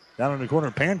Tatum. Down in the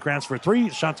corner, Pancratz for 3.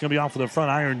 Shot's going to be off of the front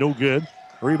iron, no good.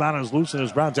 Rebound is loose and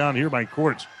is brought down here by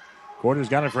Court. Court has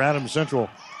got it for Adams Central.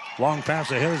 Long pass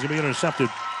ahead is going to be intercepted.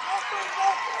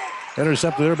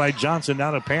 Intercepted there by Johnson.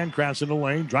 Now to Pancratz in the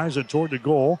lane. Drives it toward the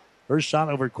goal. Her shot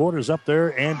over court is up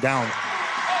there and down.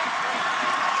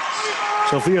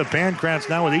 Sophia Pancratz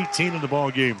now with 18 in the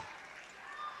ball game.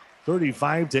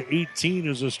 35-18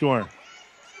 is the score.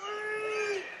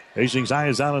 Hastings High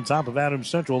is out on top of Adams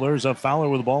Central. There's a Fowler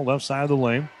with the ball left side of the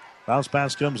lane. Bounce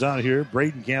pass comes out here.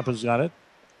 Bradenkamp has got it.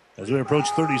 As we approach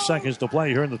 30 seconds to play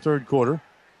here in the third quarter.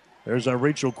 There's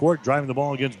Rachel Court driving the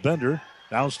ball against Bender.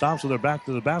 Now stops with her back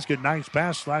to the basket. Nice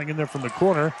pass sliding in there from the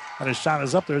corner. And his shot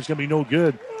is up there. It's going to be no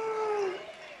good.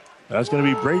 That's going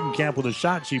to be Bradenkamp with a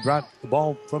shot. She brought the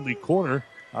ball from the corner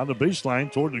on the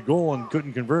baseline toward the goal and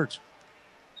couldn't convert.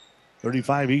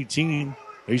 35-18.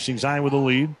 Hastings High with the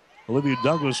lead. Olivia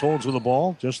Douglas holds with the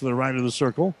ball just to the right of the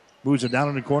circle. Moves it down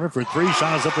in the corner for 3.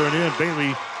 Shot is up there and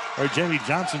in. Jamie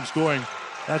Johnson scoring.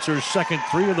 That's her second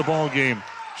 3 of the ball game.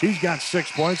 She's got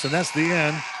 6 points, and that's the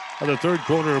end of the third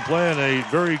quarter of play, and a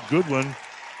very good one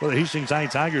for the Hastings High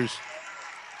Tigers.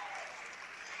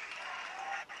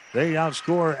 They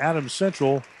outscore Adams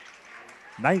Central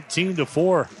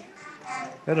 19-4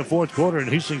 in the fourth quarter, and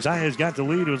Hastings High has got the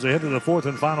lead as they head to the fourth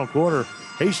and final quarter.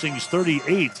 Hastings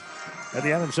 38 and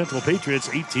the Adams Central Patriots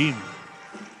 18.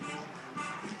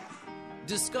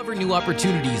 Discover new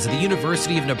opportunities at the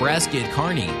University of Nebraska at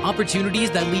Kearney.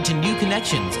 Opportunities that lead to new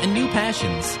connections and new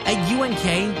passions. At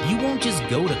UNK, you won't just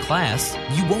go to class.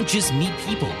 You won't just meet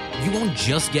people. You won't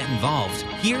just get involved.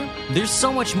 Here, there's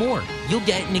so much more. You'll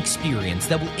get an experience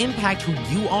that will impact who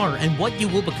you are and what you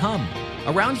will become.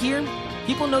 Around here,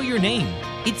 people know your name.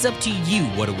 It's up to you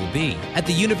what it will be. At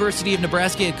the University of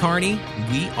Nebraska at Kearney,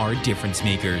 we are difference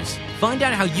makers. Find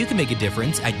out how you can make a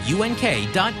difference at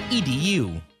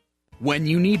unk.edu. When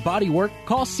you need body work,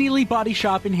 call Seeley Body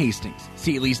Shop in Hastings.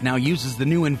 Seeley's now uses the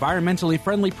new environmentally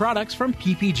friendly products from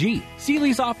PPG.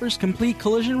 Seeley's offers complete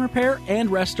collision repair and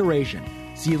restoration.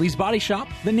 Seeley's Body Shop,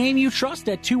 the name you trust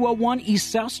at 201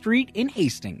 East South Street in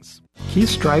Hastings.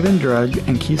 Keith's Drive-In Drug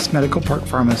and Keith's Medical Park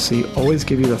Pharmacy always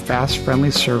give you the fast,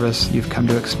 friendly service you've come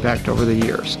to expect over the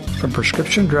years. From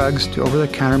prescription drugs to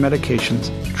over-the-counter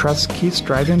medications, trust Keith's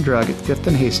Drive-In Drug at 5th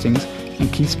and Hastings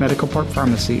and Keith's Medical Park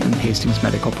Pharmacy in Hastings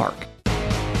Medical Park.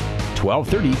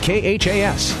 1230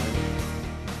 KHAS.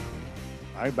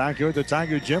 All right, back here at the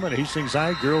Tiger Gym at Hastings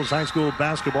High, girls high school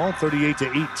basketball,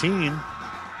 38-18.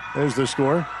 There's the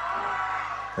score.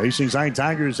 Hastings High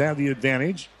Tigers have the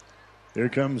advantage. Here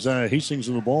comes Hastings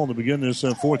with the ball to begin this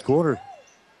fourth quarter.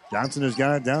 Johnson has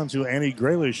got it down to Annie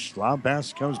Graylish. Lob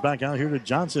pass comes back out here to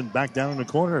Johnson. Back down in the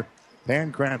corner.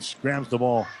 Pankratz grabs the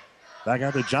ball. Back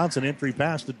out to Johnson. Entry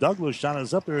pass to Douglas. Shot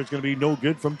is up there. It's going to be no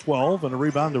good from 12. And a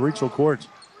rebound to Rachel Court.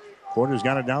 Porter's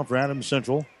got it down for Adams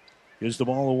Central. Gives the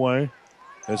ball away.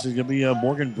 This is going to be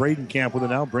Morgan Bradenkamp with it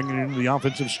now. Bringing it into the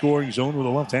offensive scoring zone with a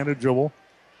left-handed dribble.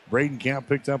 Bradenkamp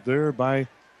picked up there by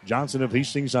Johnson of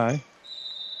Hastings High.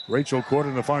 Rachel Court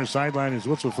on the far sideline is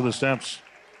whistled for the Steps.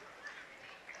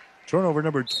 Turnover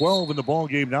number 12 in the ball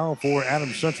game now for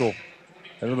Adams Central.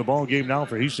 And in the ball game now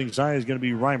for Hastings High is going to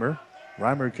be Reimer.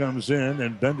 Reimer comes in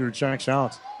and Bender checks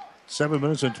out. 7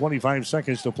 minutes and 25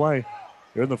 seconds to play.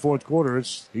 Here in the fourth quarter,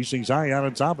 it's Hastings High out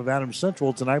on top of Adams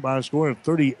Central tonight by a score of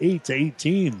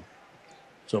 38-18.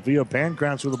 Sophia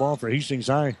Pankratz with the ball for Hastings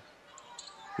High.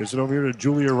 Gets it over here to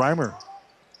Julia Reimer.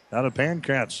 Out of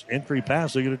Pankratz. Entry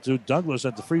pass. They get it to Douglas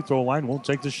at the free throw line. Won't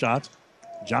take the shot.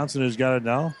 Johnson has got it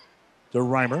now to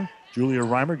Reimer. Julia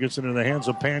Reimer gets it into the hands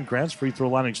of Pankratz. Free throw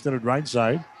line extended right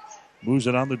side. Moves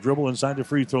it on the dribble inside the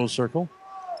free throw circle.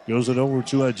 Goes it over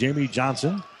to Jamie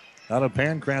Johnson. Out of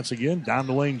Pankratz again. Down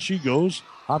the lane she goes.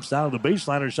 Hops down to the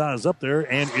baseline. Her shot is up there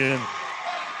and in.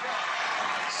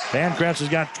 Pankratz has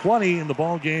got 20 in the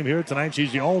ball game here tonight.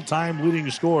 She's the all-time leading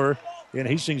scorer in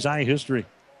Hastings High history.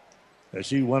 As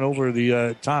she went over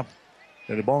the top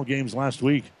in the ball games last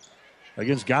week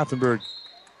against Gothenburg.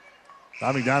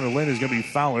 Bobbing down the lane is going to be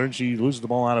Fowler, and she loses the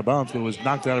ball out of bounds, but it was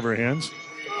knocked out of her hands.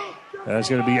 That's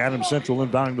going to be Adams Central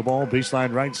inbounding the ball,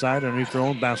 baseline right side underneath their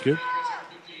own basket.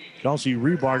 Kelsey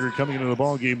Rebarger coming into the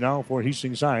ball game now for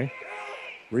Hastings High.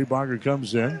 Rebarger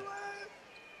comes in.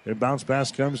 The bounce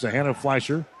pass comes to Hannah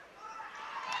Fleischer.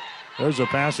 There's a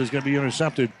pass that's going to be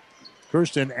intercepted.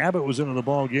 Kirsten Abbott was into the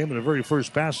ball game, and the very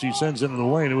first pass she sends into the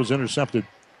lane, it was intercepted.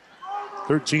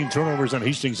 13 turnovers on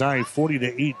Hastings High,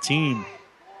 40-18.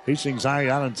 Hastings High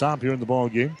out on top here in the ball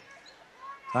game.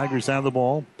 Tigers have the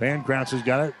ball. Pankratz has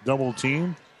got it. Double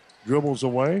team. Dribbles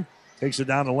away. Takes it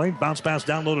down the lane. Bounce pass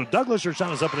down low to Douglas. Her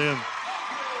shot is up and in.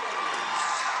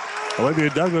 Olivia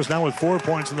Douglas now with 4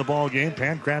 points in the ball game.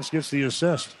 Pankratz gets the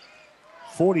assist.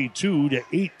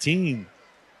 42-18.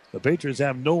 The Patriots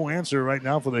have no answer right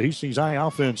now for the Hastings High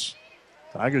offense.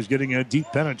 Tigers getting a deep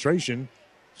penetration.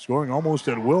 Scoring almost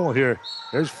at will here.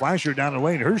 There's Fleischer down the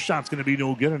lane. Her shot's going to be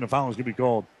no good, and the foul is going to be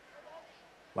called.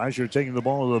 Fleischer taking the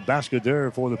ball to the basket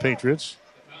there for the Patriots.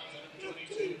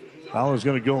 Foul is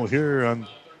going to go here on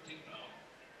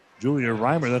Julia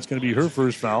Reimer. That's going to be her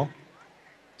first foul.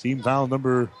 Team foul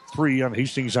number 3 on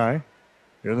Hastings High.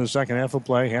 Here in the second half of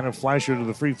play, Hannah Fleischer to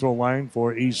the free throw line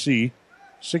for AC.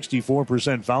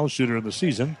 64% foul shooter in the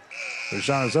season. Her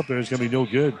shot is up there. It's going to be no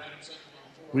good.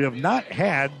 We have not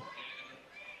had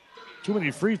too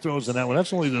many free throws in that one.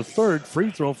 That's only the third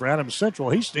free throw for Adams Central.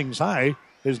 Hastings High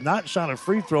has not shot a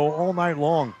free throw all night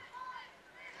long.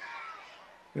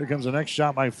 Here comes the next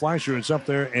shot by Fleischer. It's up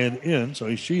there and in.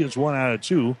 So she is 1 out of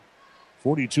 2.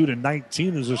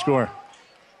 42-19 is the score.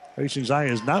 Hastings High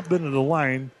has not been to the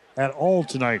line at all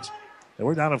tonight. And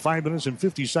we're down to 5 minutes and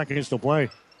 50 seconds to play.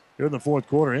 Here in the fourth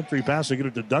quarter, entry pass to get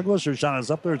it to Douglas. Her shot is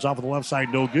up there. It's off of the left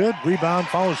side. No good. Rebound.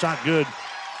 Follow shot good.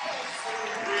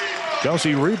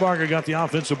 Kelsey Rebarger got the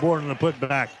offensive board and the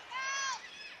putback.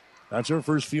 That's her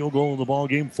first field goal in the ball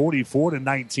game.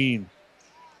 44-19.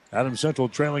 Adams Central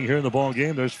trailing here in the ball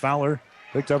game. There's Fowler.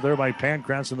 Picked up there by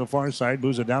Pankratz on the far side.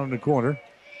 Moves it down in the corner.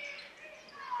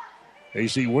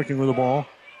 AC working with the ball.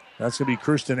 That's going to be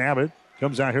Kirsten Abbott.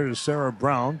 Comes out here to Sarah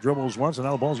Brown. Dribbles once, and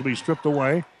now the ball's going to be stripped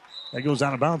away. That goes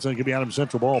out of bounds, and it could be Adams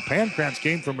Central ball. Pankratz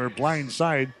came from her blind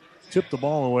side, tipped the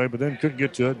ball away, but then couldn't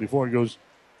get to it before it goes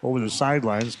over the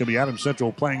sideline. It's going to be Adams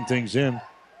Central playing things in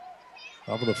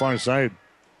off of the far side.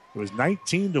 It was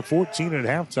 19-14 at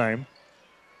halftime.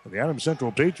 And the Adams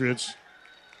Central Patriots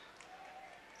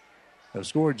have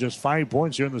scored just 5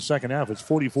 points here in the second half. It's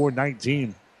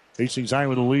 44-19. Hastings High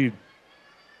with the lead.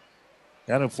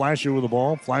 Adam Fleischer with the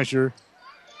ball. Fleischer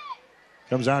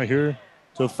comes out here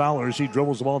to Fowler. She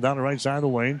dribbles the ball down the right side of the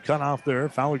lane. Cut off there.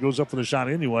 Fowler goes up for the shot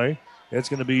anyway. It's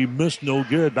going to be missed, no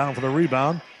good. Bound for the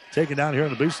rebound. taken down here on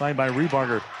the baseline by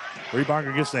Rebarger.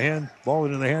 Rebarger gets the ball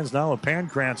into the hands now of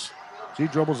Pancratz. She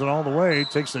dribbles it all the way,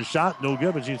 takes the shot, no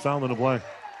good, but she's fouled in the play.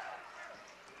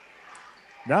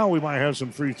 Now we might have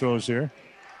some free throws here.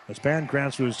 As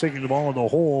Pancratz was taking the ball in the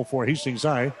hole for Hastings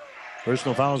High.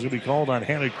 Personal foul is going to be called on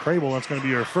Hannah Crable. That's going to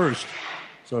be her first.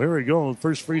 So here we go.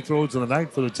 First free throws of the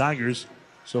night for the Tigers.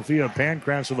 Sophia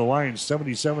Pancratz of the line,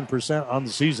 77% on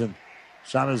the season.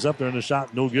 Shot is up there and the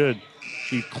shot no good.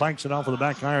 She clanks it off of the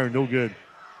back iron, no good.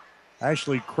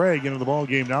 Ashley Craig into the ball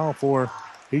game now for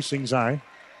Hastings High.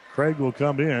 Craig will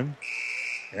come in.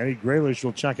 Annie Graylish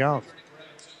will check out.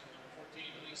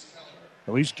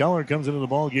 Elise Keller comes into the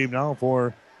ball game now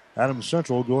for Adams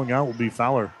Central. Going out will be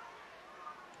Fowler.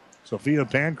 Sophia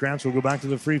Pancratz will go back to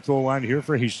the free throw line here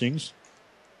for Hastings.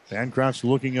 Pancratz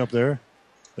looking up there.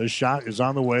 The shot is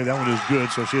on the way. That one is good.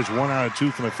 So she has 1 out of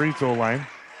 2 from the free throw line.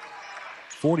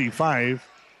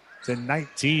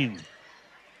 45-19.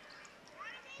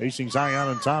 Hastings High out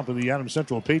on top of the Adams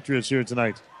Central Patriots here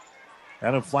tonight.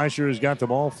 Adam Fleischer has got the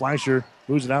ball. Fleischer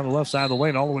moves it down the left side of the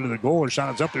lane all the way to the goal. Her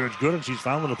shot is up there. It's good, and she's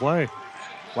fouled in the play.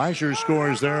 Fleischer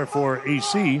scores there for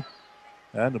AC.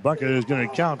 And the bucket is going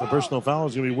to count. The personal foul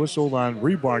is going to be whistled on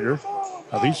Rebarger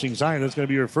of Hastings High. That's going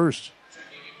to be her first.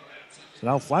 So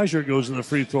now Fleischer goes to the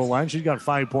free throw line. She's got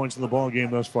 5 points in the ball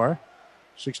game thus far.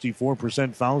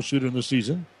 64% foul shooter in the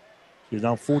season. She's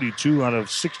now 42 out of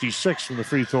 66 from the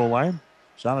free throw line.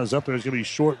 Shot is up there. It's going to be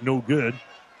short, no good.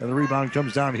 And the rebound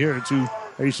comes down here to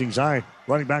Hastings High.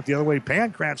 Running back the other way,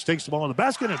 Pancratz takes the ball in the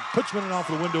basket and puts one off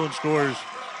the window and scores.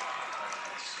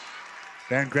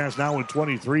 Pancratz now with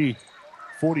 23,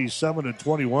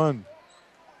 47-21.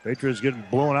 Patriots getting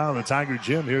blown out of the Tiger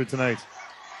Gym here tonight.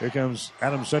 Here comes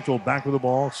Adams Central back with the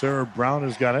ball. Sarah Brown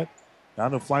has got it.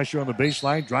 Down to Fleischer on the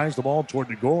baseline. Drives the ball toward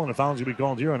the goal, and a foul is going to be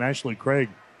called here on Ashley Craig.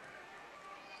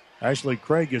 Ashley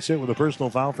Craig gets hit with a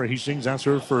personal foul for Hastings. That's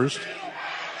her first.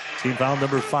 Team foul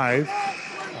number 5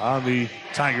 on the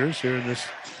Tigers here in this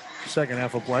second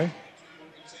half of play.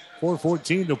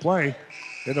 4:14 to play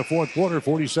in the fourth quarter.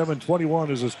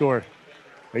 47-21 is the score.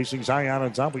 Hastings High out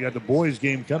on top. We got the boys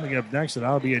game coming up next, and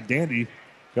that'll be a dandy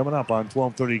coming up on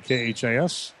 1230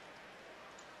 KHAS.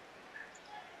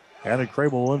 Anna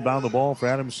Crable will inbound the ball for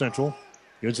Adams Central.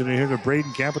 Gets it in here to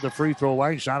Bradenkamp at the free throw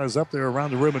line. Shot is up there around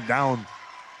the rim and down.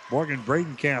 Morgan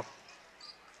Bradenkamp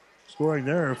scoring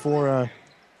there for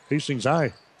Hastings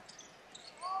High.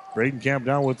 Bradenkamp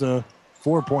down with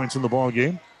 4 points in the ball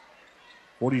game.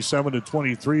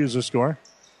 47-23 is the score.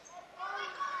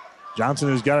 Johnson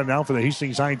has got it now for the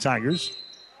Hastings High Tigers.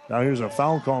 Now here's a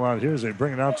foul call out here as they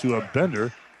bring it out to a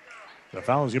Bender. The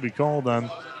foul is going to be called on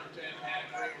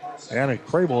Anna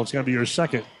Crable. It's going to be her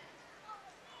second.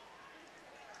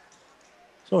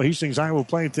 So Hastings High will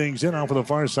play things in off of the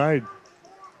far side.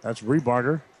 That's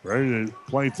Rebarger ready to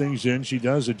play things in. She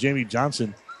does to Jamie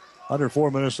Johnson. Under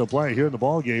 4 minutes to play here in the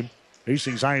ball game.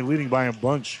 Hastings High leading by a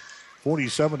bunch,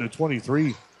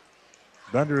 47-23.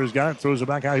 Bender has got it, throws it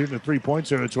back out here in the three-point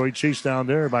territory. Chased down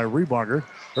there by Rebarger.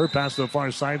 Her pass to the far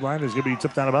sideline is going to be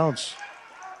tipped out of bounds.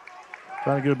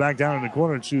 Trying to get it back down in the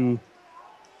corner to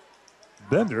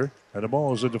Bender. And the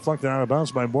ball is deflected out of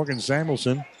bounds by Morgan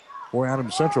Samuelson for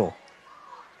Adams Central.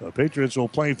 The Patriots will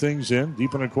play things in.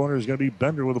 Deep in the corner is going to be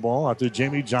Bender with the ball out to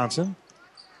Jamie Johnson.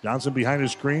 Johnson behind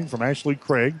his screen from Ashley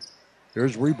Craig.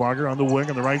 Here's Rebarger on the wing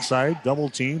on the right side. Double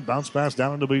team. Bounce pass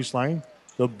down on the baseline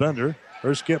to Bender.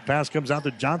 Her skip pass comes out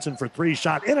to Johnson for 3.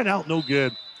 Shot in and out. No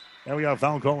good. Now we got a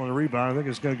foul call on the rebound. I think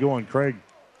it's going to go on Craig.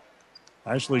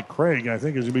 Ashley Craig, I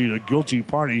think, is going to be the guilty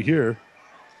party here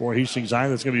for Hastings High.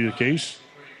 That's going to be the case.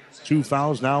 2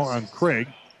 fouls now on Craig.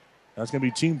 That's going to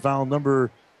be team foul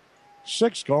number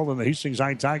 6 called on the Hastings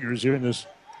High Tigers here in this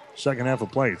second half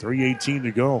of play. 3:18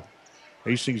 to go.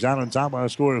 Hastings out on top by a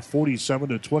score of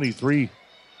 47-23.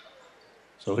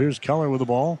 So here's Keller with the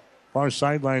ball. Far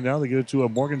sideline now. They get it to a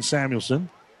Morgan Samuelson.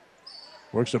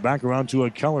 Works it back around to a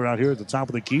Keller out here at the top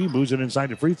of the key. Moves it inside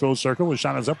the free throw circle. The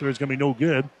shot is up there. It's going to be no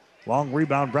good. Long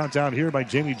rebound brought down here by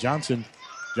Jamie Johnson.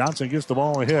 Johnson gets the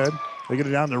ball ahead. They get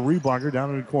it down to Rebarger down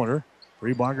in the corner.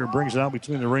 Rebarger brings it out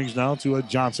between the rings now to a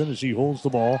Johnson as she holds the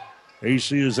ball.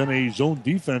 AC is in a zone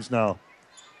defense now.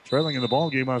 Trailing in the ball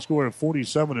game on a score of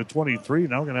 47-23.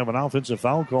 Now we're going to have an offensive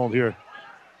foul called here.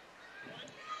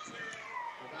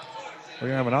 We're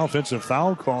going to have an offensive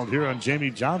foul called here on Jamie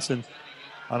Johnson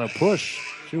on a push.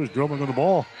 She was dribbling on the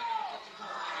ball.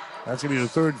 That's going to be the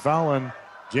third foul on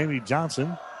Jamie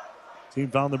Johnson. Team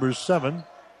foul number 7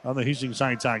 on the Hastings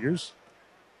High Tigers.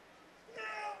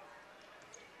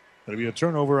 That'll be a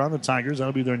turnover on the Tigers.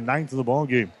 That'll be their 9th of the ball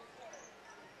game.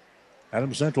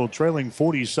 Adams Central trailing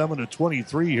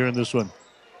 47-23 here in this one.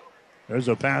 There's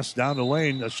a pass down the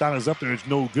lane. The shot is up there. It's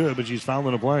no good, but she's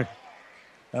fouling the play.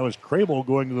 That was Crable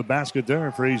going to the basket there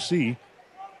for AC.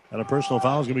 And a personal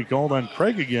foul is going to be called on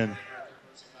Craig again.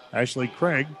 Ashley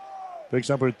Craig picks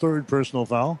up her third personal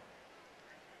foul.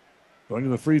 Going to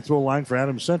the free throw line for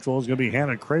Adams Central is going to be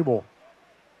Hannah Crable.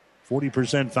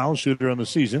 40% foul shooter on the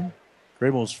season.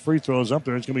 Crable's free throw is up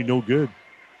there. It's going to be no good.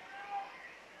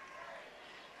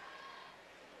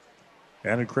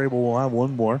 Hannah Crable will have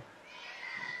one more.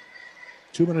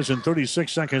 2 minutes and 36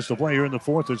 seconds to play here in the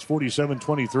fourth. It's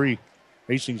 47-23.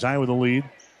 Hastings High with the lead.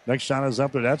 Next shot is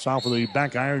up there. That's off of the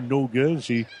back iron. No good.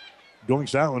 She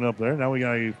doinks that one up there. Now we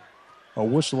got a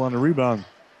whistle on the rebound.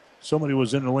 Somebody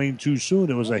was in the lane too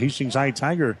soon. It was a Hastings High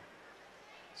Tiger.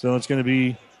 So it's going to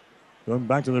be going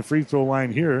back to the free throw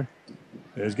line here.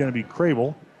 It's going to be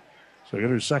Crable. So get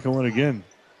her second one again.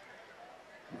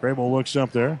 Crable looks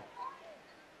up there.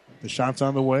 The shot's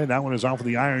on the way. That one is off of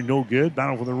the iron. No good.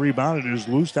 Battle for the rebound. It is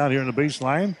loose down here in the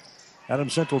baseline.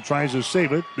 Adams Central tries to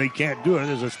save it. They can't do it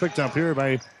as it's picked up here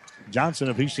by Johnson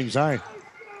of Hastings High.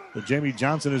 But Jamie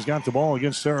Johnson has got the ball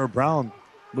against Sarah Brown.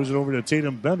 Moves it over to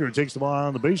Tatum Bender. Takes the ball out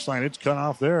on the baseline. It's cut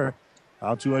off there.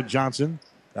 Out to Johnson.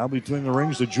 Down between the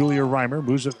rings to Julia Reimer.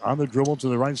 Moves it on the dribble to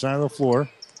the right side of the floor.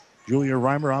 Julia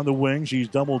Reimer on the wing. She's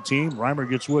double teamed. Reimer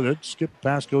gets with it. Skip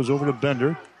pass goes over to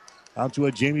Bender. Out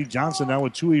to Jamie Johnson now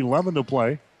with 2:11 to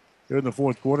play here in the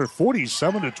fourth quarter.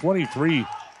 47-23.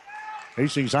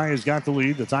 Hastings High has got the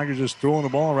lead. The Tigers just throwing the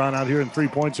ball around out here in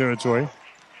three-point territory.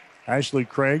 Ashley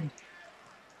Craig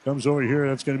comes over here.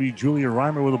 That's going to be Julia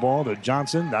Reimer with the ball to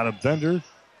Johnson. Now to Bender.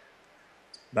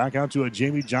 Back out to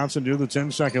Jamie Johnson near the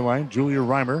 10-second line. Julia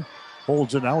Reimer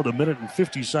holds it now with 1 minute and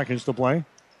 50 seconds to play.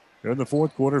 Here in the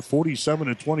fourth quarter,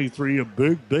 47-23.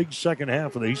 A big second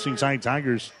half for the Hastings High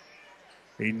Tigers.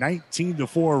 A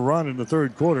 19-4 run in the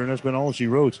third quarter, and that's been all she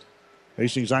wrote.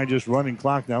 Hastings High just running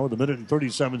clock now with 1 minute and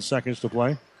 37 seconds to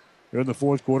play. Here in the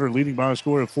fourth quarter, leading by a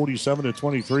score of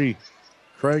 47-23.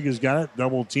 Craig has got it,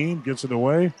 double team, gets it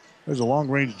away. There's a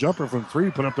long-range jumper from three,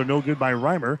 put up there no good by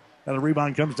Reimer. And the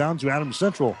rebound comes down to Adams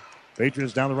Central.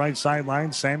 Patriots down the right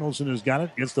sideline. Samuelson has got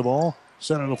it, gets the ball.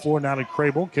 Center of the floor now to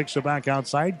Crable, kicks it back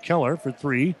outside. Keller for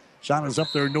three. Shot is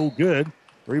up there, no good.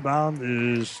 Rebound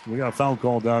is, we got a foul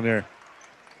call down there.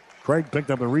 Craig picked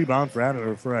up a rebound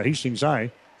for Hastings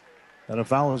High. And a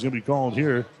foul is going to be called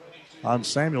here on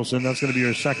Samuelson. That's going to be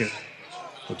her second.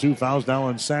 The two fouls now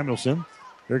on Samuelson.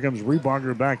 Here comes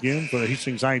Rebarger back in for the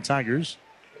Hastings High Tigers.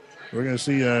 We're going to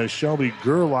see Shelby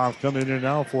Gerloff come in there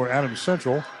now for Adams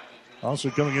Central.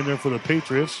 Also coming in there for the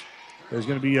Patriots, there's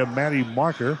going to be Maddie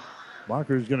Marker.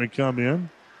 Marker is going to come in.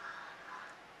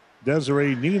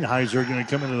 Desiree Nienheiser going to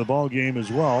come into the ball game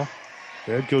as well.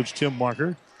 The head coach Tim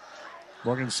Marker.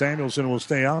 Morgan Samuelson will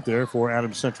stay out there for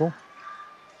Adams Central.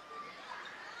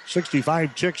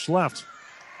 65 ticks left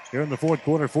here in the fourth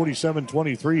quarter,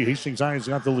 47-23. Hastings High has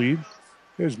got the lead.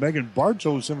 Here's Megan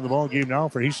Bartos into the ball game now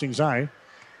for Hastings High.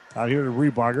 Out here to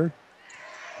Rebarger.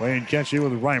 Playing catch here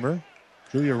with Reimer.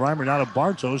 Julia Reimer now to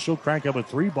Bartos. She'll crank up a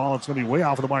three ball. It's going to be way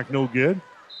off of the mark. No good.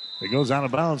 It goes out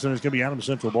of bounds, and it's going to be Adams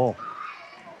Central ball.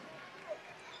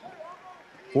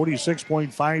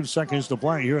 46.5 seconds to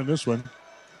play here in this one.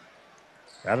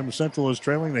 Adams Central is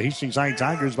trailing the Hastings High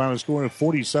Tigers by a score of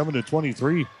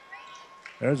 47-23.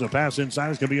 There's a pass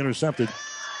inside. It's going to be intercepted.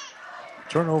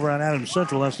 Turnover on Adams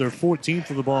Central. That's their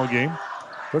 14th of the ball game.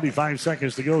 35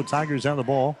 seconds to go. Tigers have the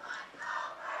ball.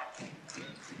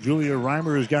 Julia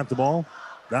Reimer has got the ball.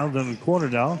 Down to the corner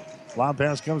now. Lob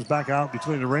pass comes back out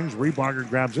between the rings. Rebarger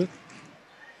grabs it.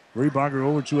 Rebarger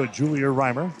over to Julia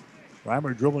Reimer.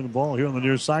 Reimer dribbling the ball here on the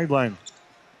near sideline.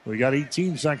 We got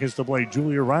 18 seconds to play.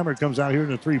 Julia Reimer comes out here in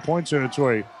the three-point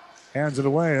territory. Hands it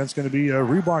away. That's going to be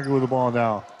Rebarger with the ball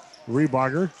now.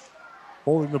 Rebarger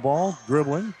holding the ball,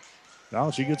 dribbling.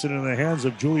 Now she gets it in the hands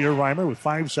of Julia Reimer with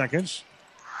 5 seconds.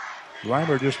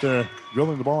 Reimer just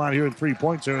dribbling the ball out here in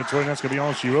three-point territory. That's going to be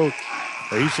all she wrote.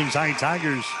 The Hastings High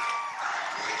Tigers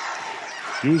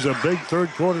use a big third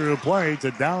quarter to play to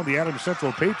down the Adams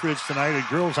Central Patriots tonight at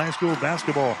girls high school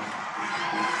basketball.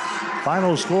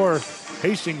 Final score,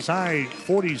 Hastings High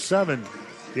 47,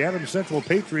 the Adams Central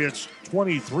Patriots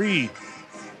 23.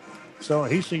 So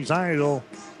Hastings High will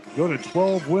go to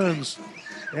 12 wins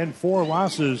and 4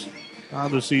 losses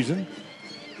on the season.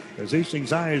 As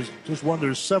Hastings High has just won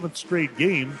their 7th straight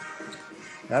game,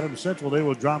 Adams Central, they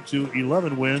will drop to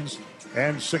 11 wins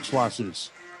and 6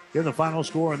 losses. In the final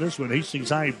score on this one, Hastings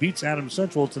High beats Adams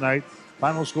Central tonight.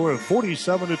 Final score of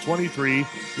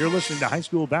 47-23. You're listening to high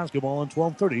school basketball on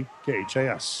 1230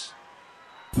 KHAS.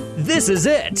 This is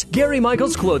it! Gary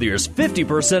Michaels Clothiers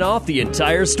 50% off the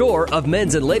entire store of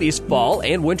men's and ladies' fall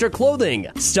and winter clothing.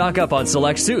 Stock up on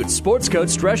select suits, sports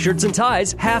coats, dress shirts, and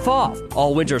ties, half off.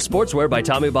 All winter sportswear by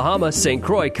Tommy Bahama, St.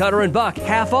 Croix, Cutter, and Buck,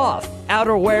 half off.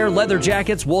 Outerwear, leather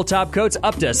jackets, wool top coats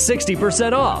up to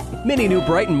 60% off. Many new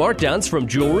Brighton markdowns from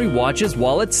jewelry, watches,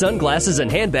 wallets, sunglasses, and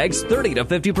handbags 30 to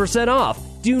 50% off.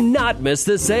 Do not miss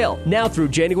this sale. Now through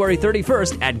January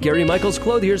 31st at Gary Michaels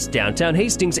Clothiers, downtown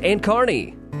Hastings and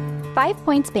Kearney. 5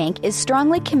 Points Bank is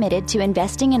strongly committed to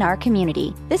investing in our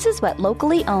community. This is what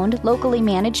locally owned, locally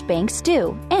managed banks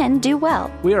do, and do well.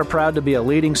 We are proud to be a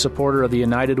leading supporter of the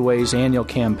United Way's annual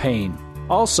campaign.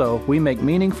 Also, we make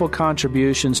meaningful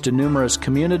contributions to numerous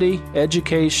community,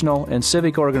 educational, and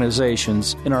civic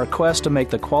organizations in our quest to make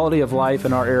the quality of life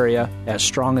in our area as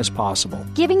strong as possible.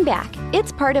 Giving back.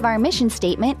 It's part of our mission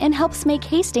statement and helps make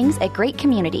Hastings a great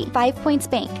community. 5 Points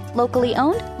Bank. Locally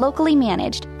owned, locally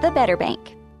managed. The better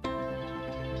bank.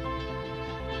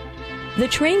 The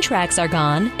train tracks are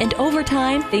gone, and over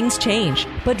time, things change.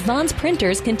 But Vaughn's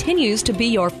Printers continues to be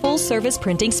your full-service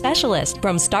printing specialist.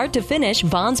 From start to finish,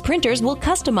 Vaughn's Printers will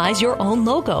customize your own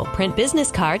logo, print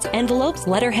business cards, envelopes,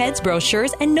 letterheads,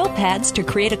 brochures, and notepads to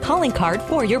create a calling card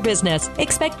for your business.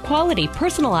 Expect quality,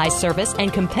 personalized service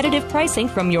and competitive pricing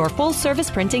from your full-service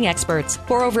printing experts.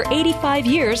 For over 85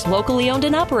 years, locally owned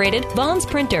and operated, Vaughn's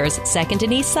Printers, 2nd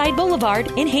and East Side Boulevard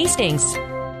in Hastings.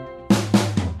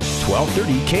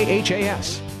 1230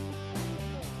 KHAS.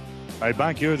 All right,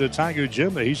 back here at the Tiger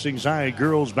Gym, the Hastings High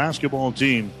girls basketball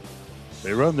team.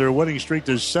 They run their winning streak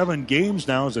to 7 games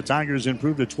now as the Tigers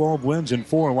improve to 12 wins and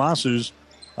 4 losses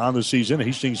on the season.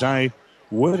 Hastings High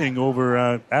winning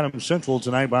over Adams Central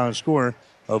tonight by a score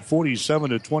of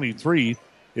 47-23.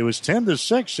 It was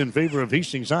 10-6 in favor of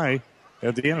Hastings High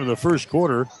at the end of the first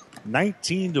quarter,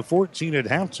 19-14 at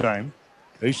halftime.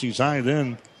 Hastings High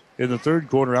then in the third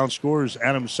quarter outscores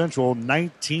Adams Central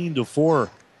 19-4.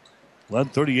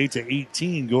 Led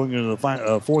 38-18 going into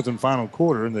the fourth and final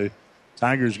quarter. And the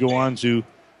Tigers go on to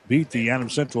beat the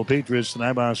Adams Central Patriots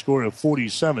tonight by a score of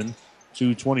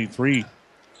 47-23.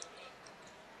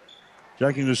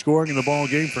 Checking the scoring in the ball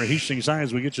game for Hastings High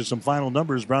as we get you some final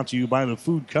numbers brought to you by the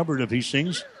Food Cupboard of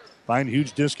Hastings. Find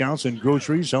huge discounts in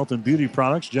groceries, health and beauty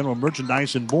products, general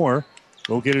merchandise, and more.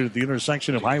 Located at the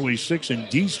intersection of Highway 6 and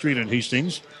D Street in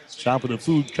Hastings. Shop at the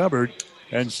Food Cupboard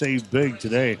and save big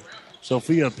today.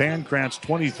 Sophia Pankratz,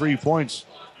 23 points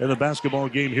in the basketball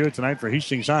game here tonight for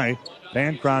Hastings High.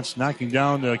 Pankratz knocking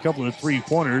down a couple of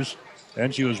three-pointers,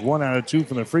 and she was 1 out of 2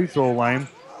 from the free throw line.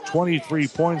 23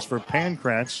 points for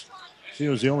Pankratz. She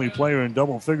was the only player in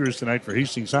double figures tonight for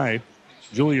Hastings High.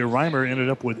 Julia Reimer ended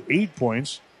up with 8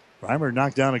 points. Reimer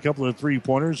knocked down a couple of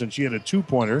three-pointers, and she had a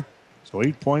 2-pointer. So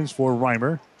 8 points for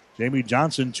Reimer. Jamie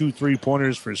Johnson, 2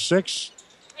 3-pointers for 6.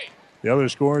 The other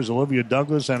scorers, Olivia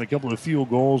Douglas had a couple of field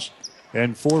goals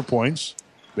and 4 points.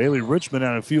 Bailey Richmond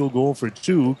had a field goal for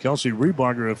 2. Kelsey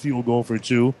Rebarger a field goal for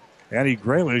 2. Annie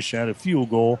Graylish had a field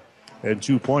goal and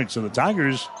 2 points. So the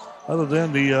Tigers, other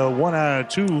than the 1 out of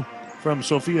 2 from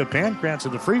Sophia Pankratz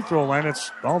at the free throw line,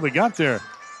 that's all they got there.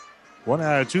 1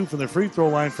 out of 2 from the free throw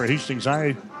line for Hastings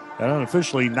High, and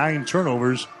unofficially 9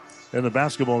 turnovers in the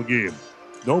basketball game.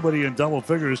 Nobody in double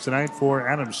figures tonight for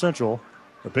Adams Central.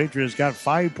 The Patriots got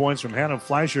 5 points from Hannah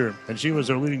Fleischer, and she was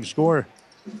their leading scorer.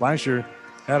 Fleischer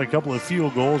had a couple of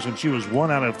field goals, and she was 1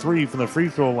 out of 3 from the free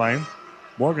throw line.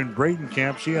 Morgan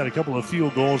Bradenkamp, she had a couple of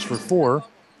field goals for 4.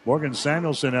 Morgan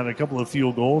Samuelson had a couple of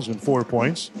field goals and 4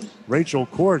 points. Rachel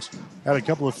Court had a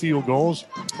couple of field goals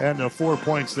and 4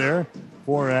 points there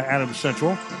for Adams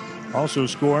Central. Also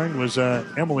scoring was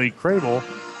Emily Crable.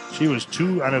 She was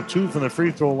 2 out of 2 from the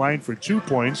free throw line for 2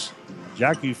 points.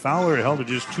 Jackie Fowler held to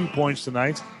just 2 points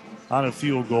tonight on a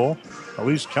field goal.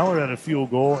 Elise Keller had a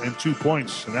field goal and 2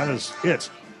 points, and that is it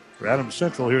for Adams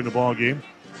Central here in the ball game.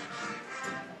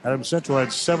 Adams Central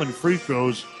had 7 free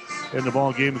throws in the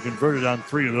ball game and converted on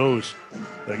 3 of those.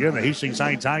 Again, the Hastings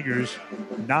High Tigers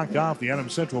knocked off the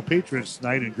Adams Central Patriots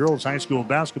tonight in girls high school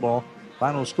basketball.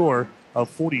 Final score of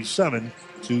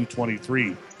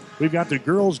 47-23. We've got the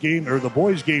girls game, or the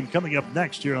boys game, coming up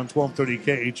next here on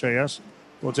 1230 KHAS.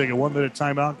 We'll take a 1-minute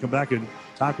timeout, come back and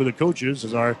talk with the coaches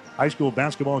as our high school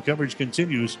basketball coverage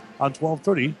continues on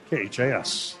 1230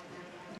 KHAS.